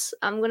 games.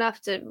 I'm going to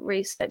have to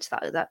research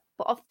that.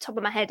 But off the top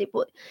of my head,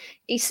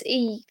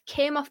 he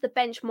came off the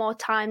bench more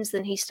times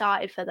than he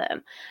started for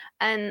them.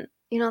 And,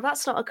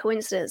 that's not a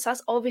coincidence.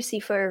 That's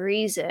obviously for a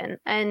reason.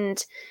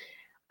 And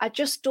I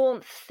just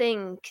don't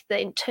think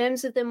that in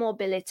terms of the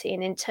mobility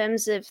and in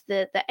terms of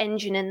the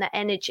engine and the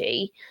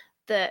energy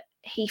that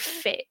he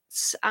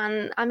fits.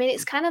 And I mean,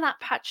 it's kind of that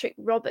Patrick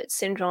Roberts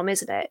syndrome,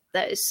 isn't it?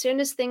 That as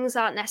soon as things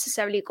aren't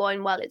necessarily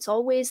going well, it's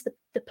always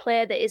the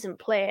player that isn't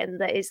playing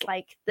that is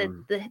like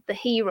the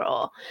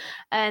hero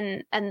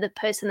and the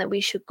person that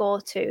we should go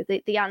to,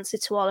 the answer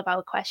to all of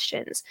our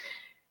questions.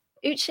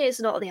 Uche is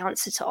not the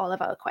answer to all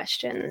of our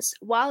questions.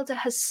 Wilder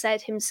has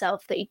said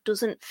himself that he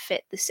doesn't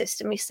fit the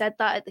system. He said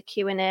that at the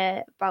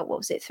Q&A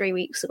about, 2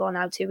 weeks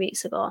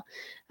ago.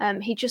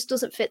 He just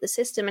doesn't fit the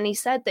system. And he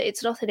said that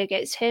it's nothing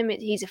against him.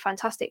 He's a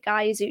fantastic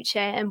guy, he's Uche,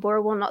 and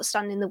Boro will not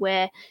stand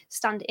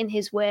in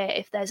his way.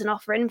 If there's an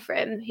offer in for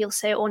him, he'll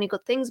say only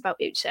good things about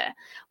Uche.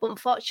 But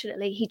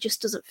unfortunately, he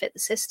just doesn't fit the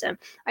system.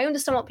 I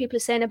understand what people are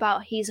saying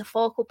about he's a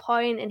focal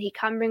point and he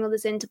can bring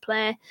others into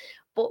play.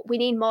 But we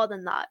need more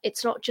than that.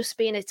 It's not just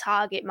being a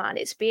target man,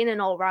 it's being an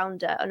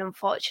all-rounder. And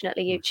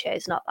unfortunately, Uche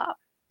is not that.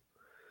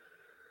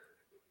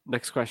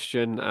 Next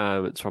question,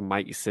 it's from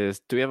Mike. He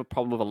says, do we have a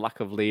problem with a lack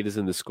of leaders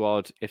in the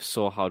squad? If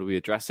so, how do we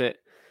address it?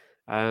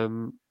 I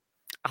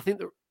think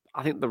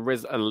there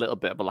is a little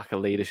bit of a lack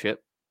of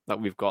leadership that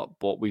we've got,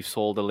 but we've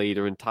sold a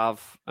leader in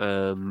Tav.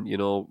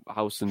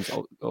 Howson's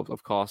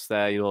of course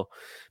there.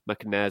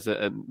 McNair's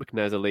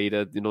a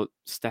leader.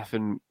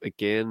 Stefan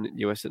again,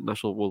 US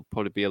International will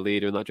probably be a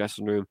leader in that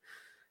dressing room.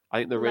 I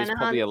think there is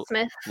probably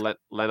a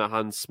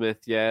Lenihan Smith.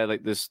 Yeah,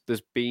 like there's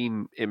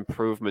been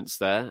improvements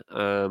there,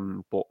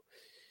 but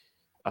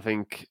I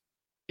think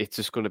it's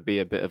just going to be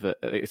a bit of a.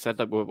 It said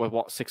that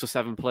we're 6 or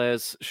 7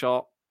 players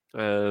short.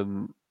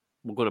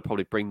 We're going to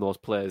probably bring those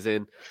players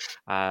in,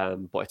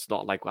 but it's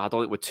not like I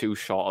don't think we're too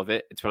short of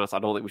it. To be honest, I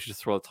don't think we should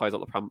just throw the toys out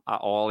the pram at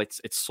all. It's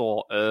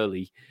so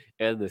early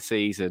in the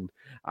season,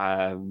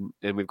 and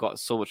we've got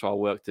so much of our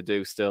work to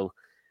do still.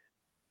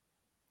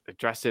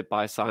 Address it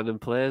by signing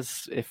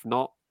players. If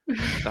not,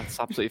 that's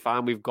absolutely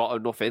fine. We've got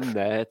enough in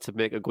there to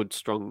make a good,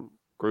 strong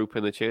group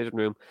in the changing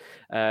room.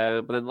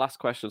 But then the last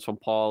question is from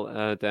Paul.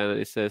 Then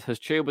it says, has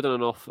Chuba done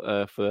enough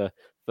for the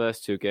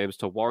first 2 games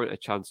to warrant a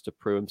chance to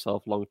prove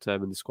himself long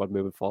term in the squad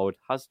moving forward?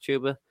 Has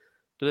Chuba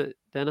done it,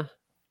 Dana?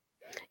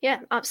 Yeah,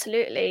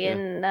 absolutely. Yeah.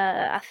 And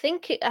I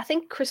think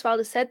Chris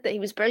Wilder said that he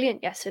was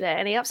brilliant yesterday,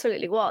 and he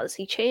absolutely was.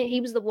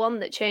 He was the one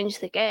that changed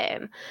the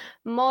game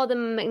more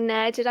than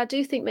McNair did. I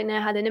do think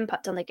McNair had an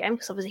impact on the game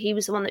because obviously he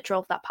was the one that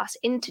drove that pass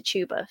into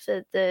Chuba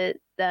for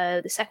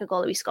the second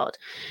goal that we scored.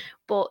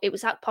 But it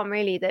was Akpom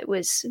really that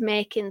was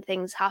making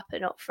things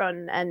happen up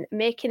front and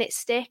making it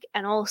stick,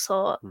 and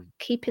also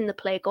keeping the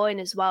play going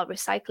as well,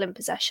 recycling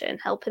possession,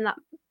 helping that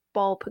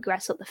ball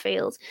progress up the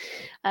field.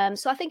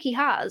 So I think he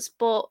has,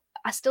 but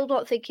I still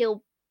don't think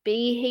he'll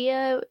be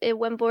here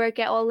when Boro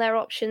get all their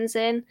options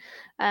in.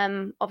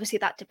 Obviously,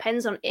 that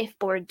depends on if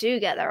Boro do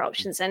get their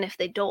options in. If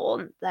they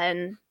don't,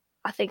 then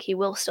I think he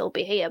will still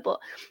be here. But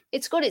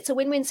it's good. It's a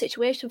win-win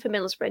situation for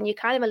Middlesbrough. And you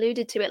kind of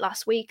alluded to it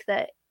last week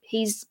that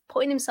he's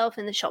putting himself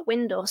in the shop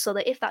window so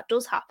that if that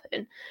does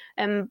happen,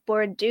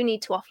 Boro do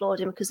need to offload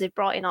him because they've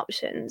brought in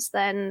options,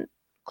 then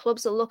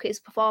clubs will look at his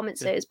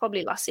performances,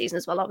 probably last season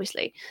as well,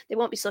 obviously. They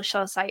won't be so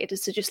short-sighted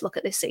as to just look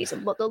at this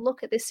season, but they'll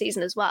look at this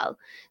season as well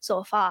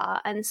so far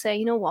and say,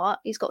 you know what,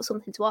 he's got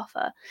something to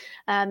offer.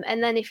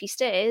 And then if he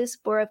stays,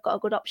 Boro have got a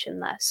good option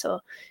there. So,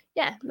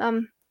 yeah,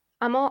 I'm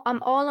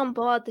all on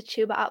board the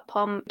Chuba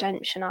Akpom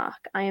redemption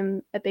arc. I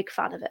am a big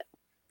fan of it.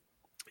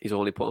 he's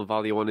only putting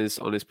value on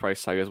his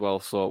price tag as well.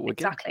 So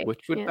Exactly,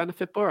 which would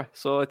benefit Borough.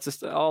 So it's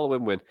just all a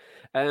win-win.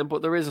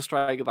 But there is a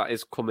striker that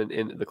is coming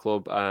into the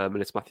club, and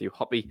it's Matthew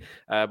Hoppe.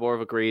 Borough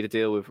have agreed to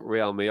deal with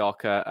Real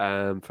Mallorca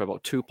for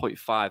about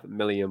 £2.5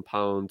 million.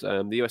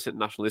 The US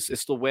international is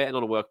still waiting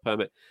on a work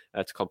permit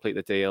to complete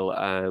the deal,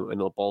 and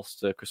it'll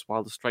bolster Chris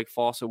Wilder's strike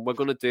force. And we're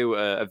going to do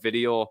a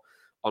video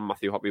on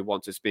Matthew Hoppe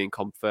once it's being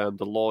confirmed.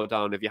 The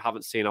lowdown, if you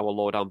haven't seen our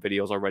lowdown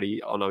videos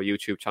already on our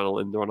YouTube channel,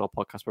 and they're on our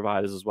podcast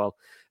providers as well,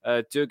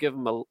 do give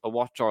them a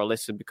watch or a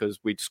listen, because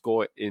we just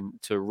go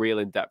into real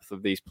in depth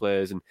of these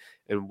players and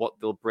what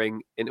they'll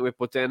bring into it.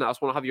 But then I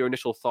just want to have your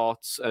initial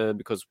thoughts,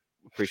 because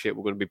I appreciate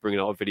we're going to be bringing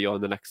out a video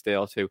in the next day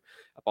or two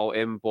about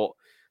him. But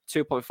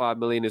 2.5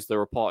 million is the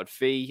reported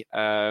fee.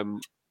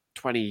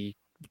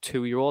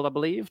 22-year-old, I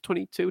believe,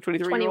 22,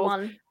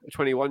 23-year-old,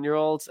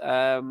 21-year-old.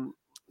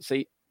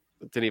 See,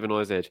 didn't even know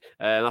his age.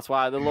 That's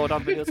why the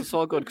lowdown videos are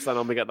so good, because I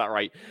normally get that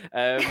right.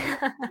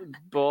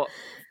 But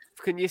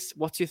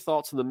what's your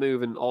thoughts on the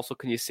move, and also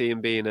can you see him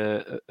being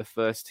a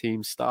first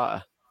team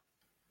starter?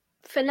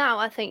 For now,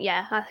 I think,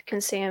 I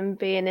can see him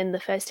being in the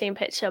first team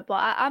picture,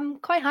 but I'm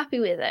quite happy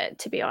with it,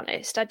 to be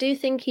honest. I do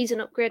think he's an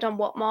upgrade on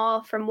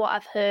Watmore. From what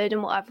I've heard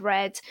and what I've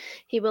read,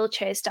 he will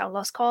chase down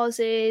lost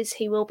causes.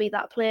 He will be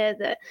that player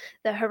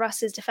that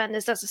harasses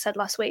defenders, as I said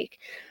last week.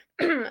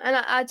 And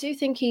I do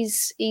think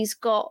he's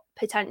got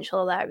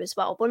potential there as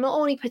well. But not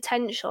only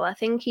potential, I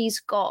think he's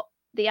got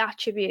the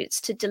attributes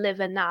to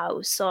deliver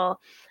now. So,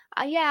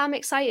 I'm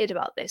excited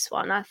about this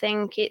one. I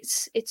think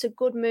it's a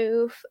good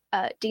move,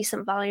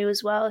 decent value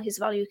as well. His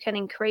value can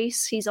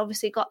increase. He's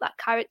obviously got that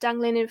carrot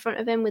dangling in front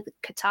of him with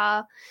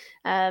Qatar.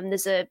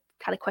 There's a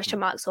kind of question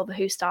marks over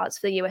who starts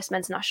for the US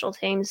men's national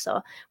team.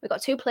 So we've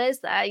got two players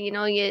there. You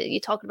know, you're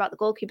talking about the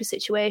goalkeeper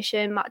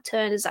situation, Matt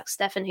Turner, Zach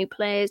Steffen, who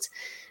plays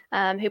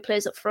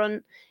up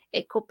front.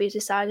 It could be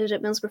decided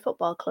at Middlesbrough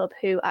Football Club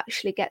who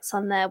actually gets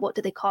on their, what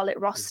do they call it,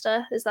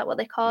 roster? Is that what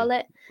they call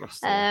it?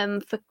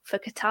 For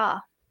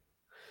Qatar.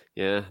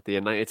 Yeah, the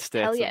United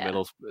States of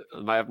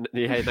Middlesbrough. The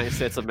United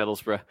States of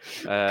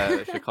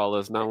Middlesbrough. Should call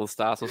us now.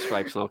 Stars and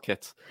stripes and all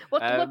kits.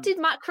 What did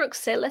Matt Crooks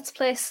say? Let's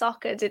play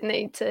soccer, didn't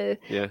he? To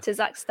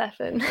Zach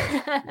Steffen.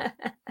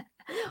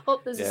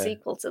 Hope there's a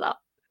sequel to that.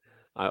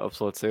 I hope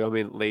so too. I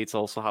mean, Leeds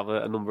also have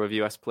a number of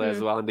US players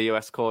as well, and the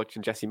US coach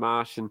and Jesse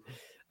Marsh, and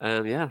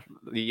the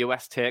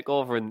US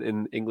takeover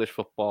in English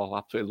football.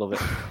 Absolutely love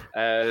it.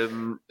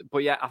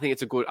 But I think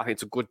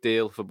it's a good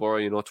deal for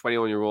Borough.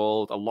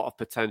 21-year-old, a lot of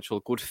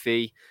potential, good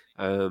fee.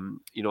 I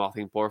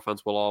think Borough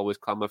fans will always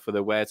clamour for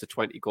the where's a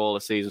 20-goal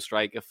a season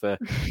striker for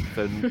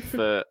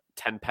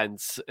 10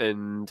 pence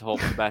and hope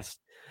for the best.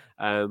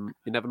 You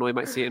never know, you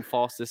might see it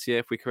enforced this year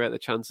if we create the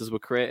chances we're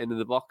creating in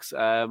the box.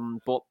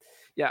 But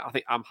I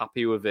think I'm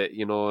happy with it.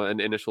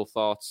 And initial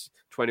thoughts,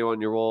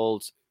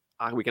 21-year-old,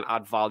 we can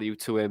add value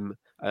to him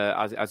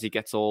as he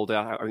gets older.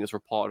 I think it's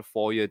reported a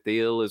 4-year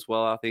deal as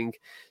well, I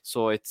think.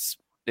 So I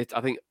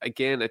think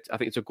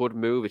it's a good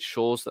move. It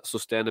shows that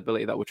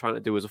sustainability that we're trying to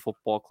do as a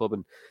football club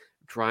and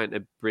trying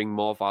to bring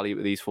more value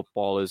to these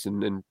footballers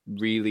and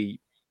really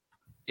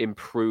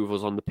improve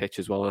us on the pitch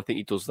as well. And I think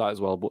he does that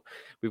as well. But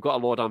we've got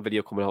a lowdown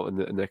video coming out in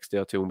the next day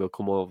or two, and we'll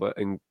come over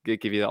and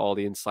give you all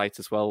the insights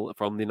as well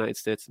from the United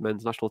States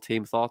men's national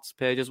team thoughts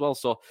page as well.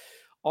 So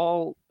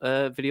all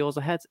videos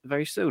ahead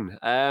very soon.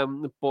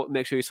 But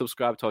make sure you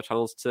subscribe to our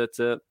channels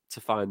to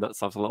find that.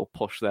 So a little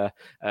push there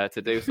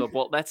to do so.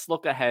 But let's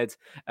look ahead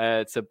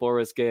to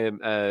Borough's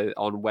game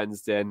on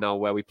Wednesday now,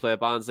 where we play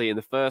Barnsley in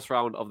the first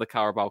round of the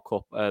Carabao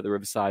Cup, the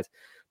Riverside.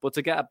 But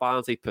to get a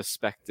Barnsley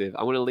perspective,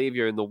 I'm going to leave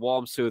you in the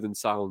warm, soothing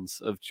sounds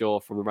of Joe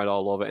from the Red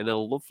All Over in a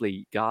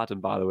lovely garden,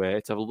 by the way.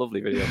 It's a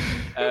lovely video.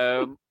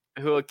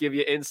 Who will give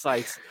you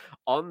insights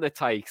on the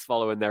Tykes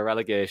following their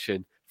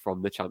relegation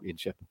from the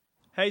Championship.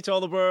 Hey to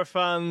all the Borough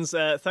fans,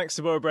 thanks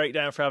to Borough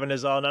Breakdown for having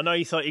us on. I know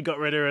you thought you got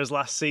rid of us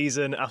last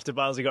season after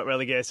Barnsley got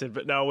relegated,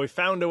 but no, we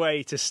found a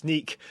way to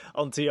sneak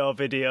onto your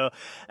video.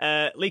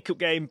 League Cup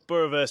game,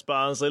 Borough vs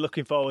Barnsley,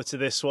 looking forward to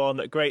this one.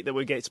 Great that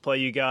we get to play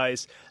you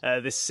guys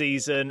this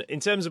season.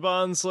 In terms of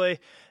Barnsley,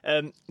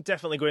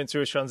 definitely going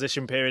through a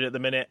transition period at the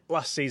minute.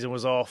 Last season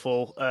was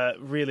awful,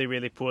 really,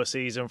 really poor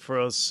season for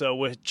us. So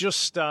we're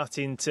just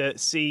starting to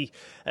see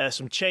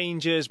some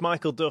changes.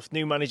 Michael Duff,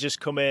 new manager's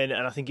come in,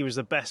 and I think he was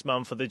the best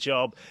man for the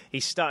job.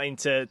 He's starting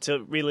to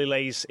really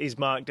lay his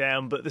mark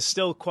down, but there's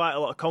still quite a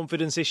lot of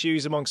confidence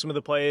issues among some of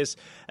the players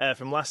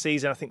from last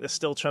season. I think they're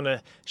still trying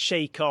to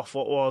shake off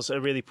what was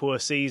a really poor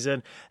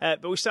season.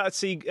 But we started to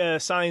see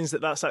signs that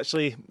that's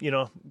actually,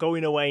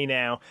 going away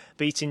now.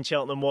 Beating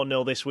Cheltenham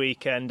 1-0 this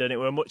weekend, and it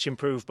were a much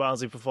improved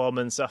Barnsley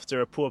performance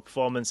after a poor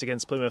performance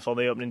against Plymouth on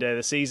the opening day of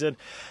the season.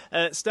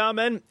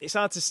 Starmen, it's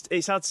hard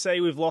to say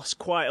we've lost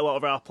quite a lot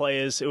of our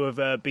players who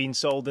have been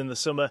sold in the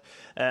summer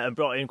and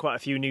brought in quite a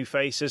few new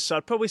faces. So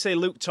I'd probably say say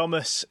Luke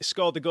Thomas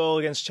scored the goal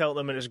against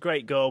Cheltenham, and it was a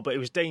great goal, but it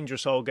was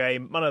dangerous all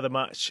game. Man of the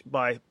match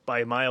by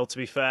a mile, to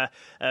be fair.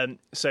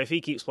 So if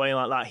he keeps playing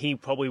like that, he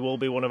probably will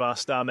be one of our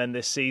star men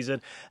this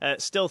season.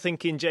 Still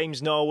thinking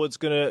James Norwood's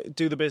going to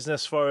do the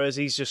business for us.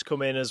 He's just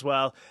come in as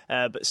well,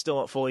 but still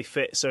not fully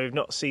fit, so we've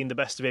not seen the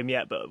best of him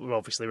yet, but we're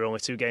only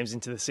 2 games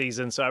into the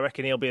season, so I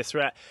reckon he'll be a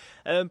threat.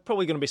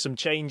 Probably going to be some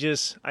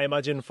changes, I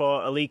imagine,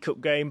 for a League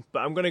Cup game, but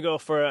I'm going to go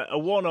for a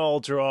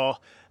 1-1 draw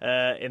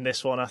in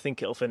this one. I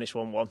think it'll finish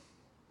 1-1.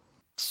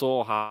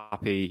 So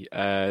happy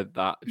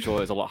that Joe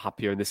is a lot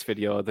happier in this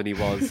video than he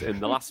was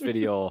in the last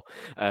video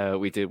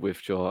we did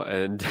with Joe.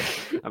 And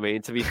I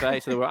mean, to be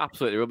fair, so they were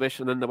absolutely rubbish,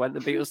 and then they went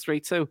and beat us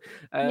 3-2.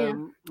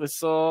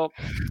 So,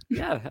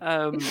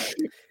 yeah.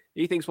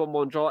 He thinks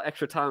 1-1 draw,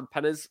 extra time,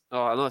 penners.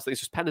 Oh, no, it's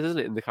just penners, isn't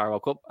it, in the Carabao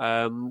Cup?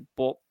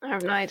 But I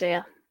have no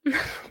idea.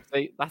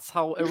 That's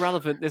how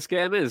irrelevant this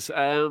game is.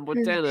 But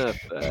Dana,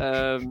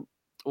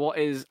 how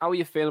are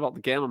you feeling about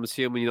the game? I'm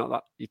assuming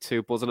you're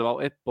too buzzing about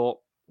it, but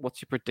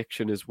what's your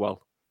prediction as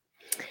well?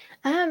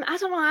 I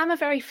don't know. I'm a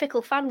very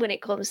fickle fan when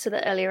it comes to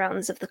the early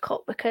rounds of the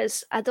Cup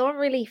because I don't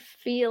really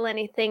feel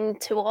anything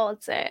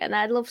towards it. And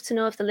I'd love to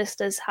know if the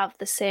listeners have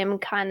the same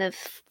kind of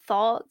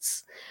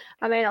thoughts.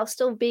 I mean, I'll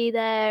still be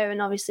there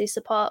and obviously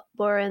support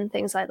Borough and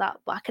things like that,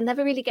 but I can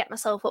never really get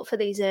myself up for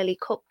these early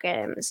Cup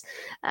games.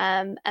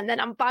 And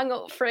then I'm bang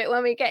up for it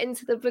when we get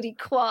into the bloody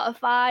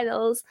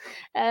quarterfinals.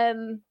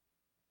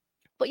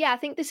 But yeah, I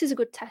think this is a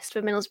good test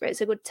for Middlesbrough.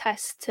 It's a good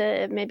test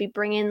to maybe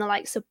bring in the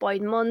likes of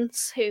Boyd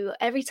Muntz, who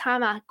every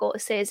time I go to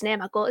say his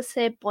name, I go to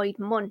say Boyd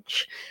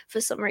Munch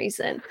for some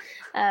reason.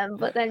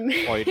 But then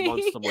Boyd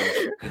Monster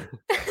Munch.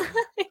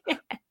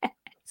 Yes.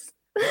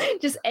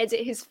 Just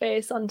edit his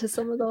face onto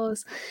some of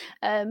those.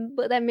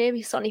 But then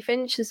maybe Sonny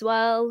Finch as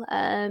well.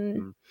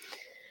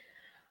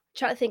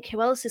 Trying to think who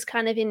else is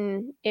kind of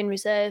in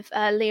reserve.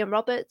 Liam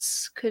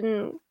Roberts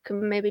can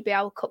maybe be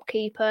our cup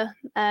keeper.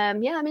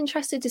 I'm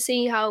interested to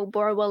see how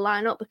Borough will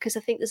line up because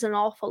I think there's an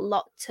awful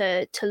lot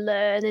to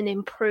learn and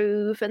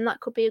improve, and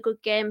that could be a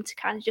good game to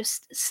kind of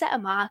just set a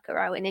marker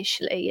out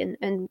initially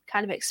and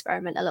kind of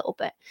experiment a little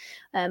bit,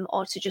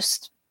 or to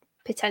just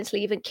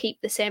potentially even keep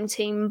the same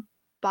team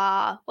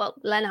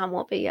Lenham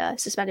won't be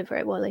suspended for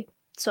it, will he?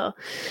 So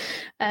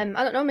I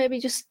don't know, maybe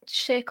just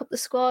shake up the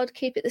squad,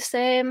 keep it the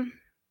same.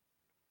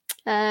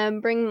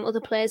 Bring other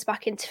players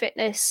back into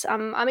fitness.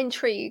 I'm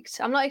intrigued.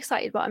 I'm not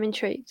excited, but I'm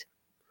intrigued.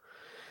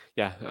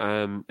 Yeah,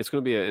 it's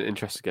going to be an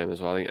interesting game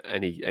as well. I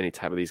think any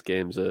type of these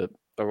games are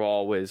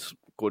always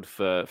good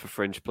for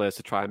fringe players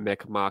to try and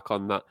make a mark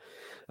on that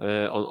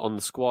on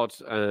the squad.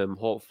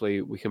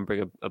 Hopefully, we can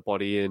bring a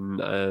body in.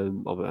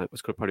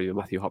 It's going to probably be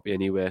Matthew Hoppe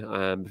anyway.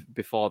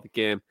 Before the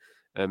game.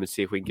 And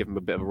see if we can give him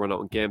a bit of a run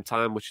out on game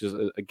time, which is,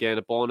 again,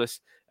 a bonus.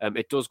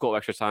 It does go to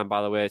extra time,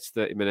 by the way. It's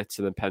 30 minutes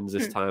and then pens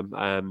this time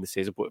this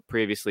season. But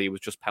previously, it was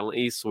just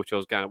penalties, which I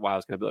was going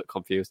to be a bit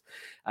confused.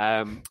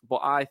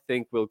 But I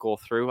think we'll go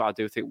through. I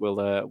do think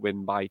we'll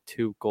win by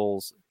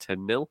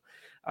 2-0.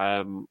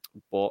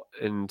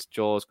 And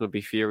Joe's going to be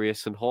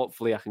furious, and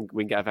hopefully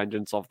we can get a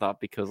vengeance of that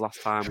because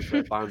last time we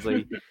played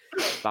Barnsley,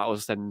 that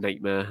was a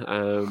nightmare.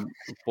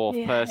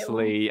 Both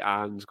personally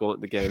and going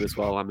to the game as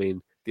well. I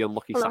mean, the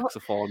unlucky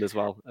saxophone as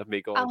well of me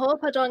going. I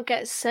hope I don't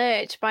get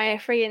searched by a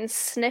freaking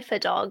sniffer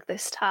dog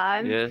this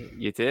time. Yeah,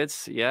 you did.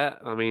 Yeah,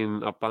 I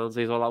mean, at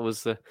Barnsley as well, that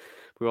was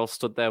we all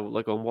stood there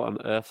like, on what on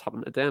earth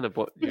happened to Dana,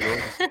 but you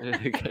know,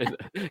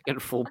 getting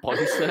full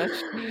body search.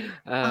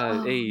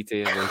 Hey,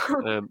 dear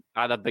me.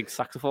 I had a big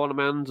saxophone in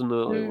my hand and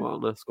what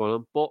on earth's going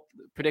on. But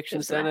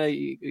predictions, Dana,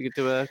 you could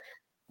do a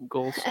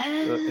goal.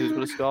 Who's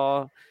going to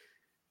score?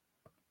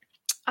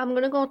 I'm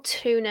going to go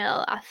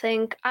 2-0. I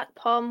think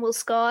Akpom will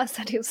score. I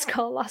said he'll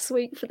score last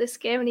week for this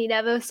game and he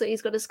never, so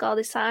he's going to score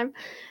this time.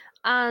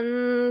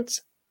 And,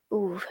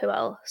 who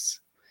else?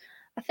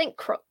 I think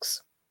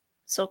Crooks.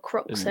 So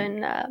Crooks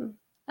and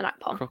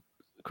Akpom.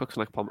 Crooks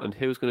and Akpom. And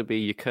who's going to be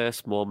your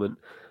curse moment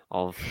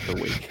of the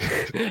week?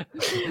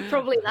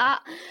 Probably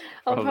that.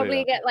 I'll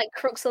probably get,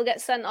 Crooks will get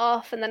sent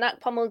off and then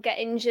Akpom will get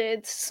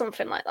injured,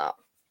 something like that.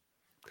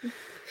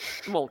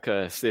 Small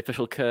curse, the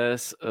official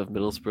curse of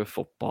Middlesbrough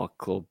Football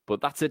Club. But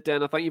that's it,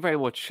 Dana. Thank you very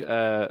much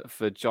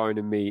for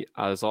joining me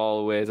as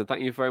always. And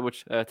thank you very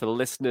much to the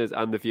listeners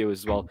and the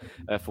viewers as well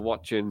for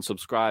watching,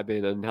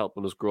 subscribing and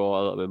helping us grow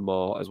a little bit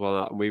more as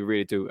well. And we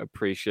really do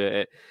appreciate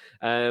it.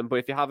 But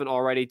if you haven't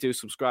already, do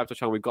subscribe to the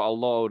channel. We've got a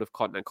load of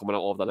content coming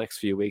out over the next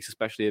few weeks,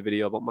 especially a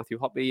video about Matthew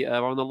Hoppe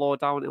on the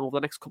lowdown over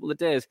the next couple of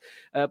days.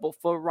 But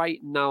for right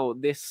now,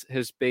 this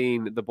has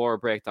been the Borough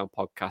Breakdown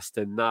podcast.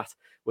 And that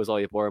was all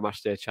your Borough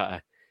Matchday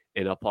chatter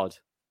in a pod.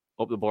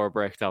 Up the Borough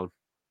Breakdown.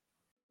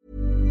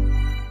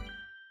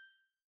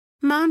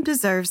 Mom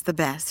deserves the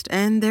best,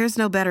 and there's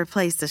no better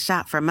place to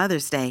shop for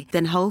Mother's Day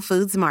than Whole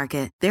Foods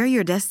Market. They're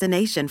your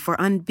destination for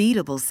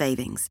unbeatable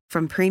savings,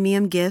 from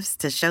premium gifts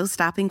to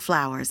show-stopping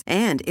flowers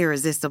and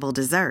irresistible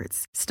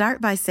desserts. Start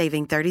by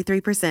saving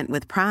 33%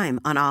 with Prime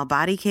on all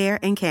body care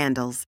and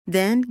candles.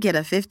 Then get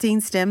a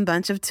 15-stem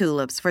bunch of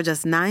tulips for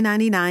just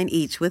 $9.99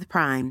 each with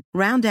Prime.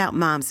 Round out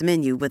Mom's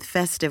menu with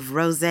festive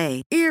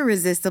rosé,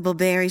 irresistible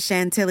berry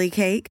chantilly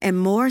cake, and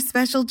more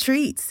special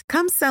treats.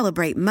 Come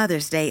celebrate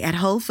Mother's Day at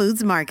Whole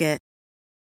Foods Market.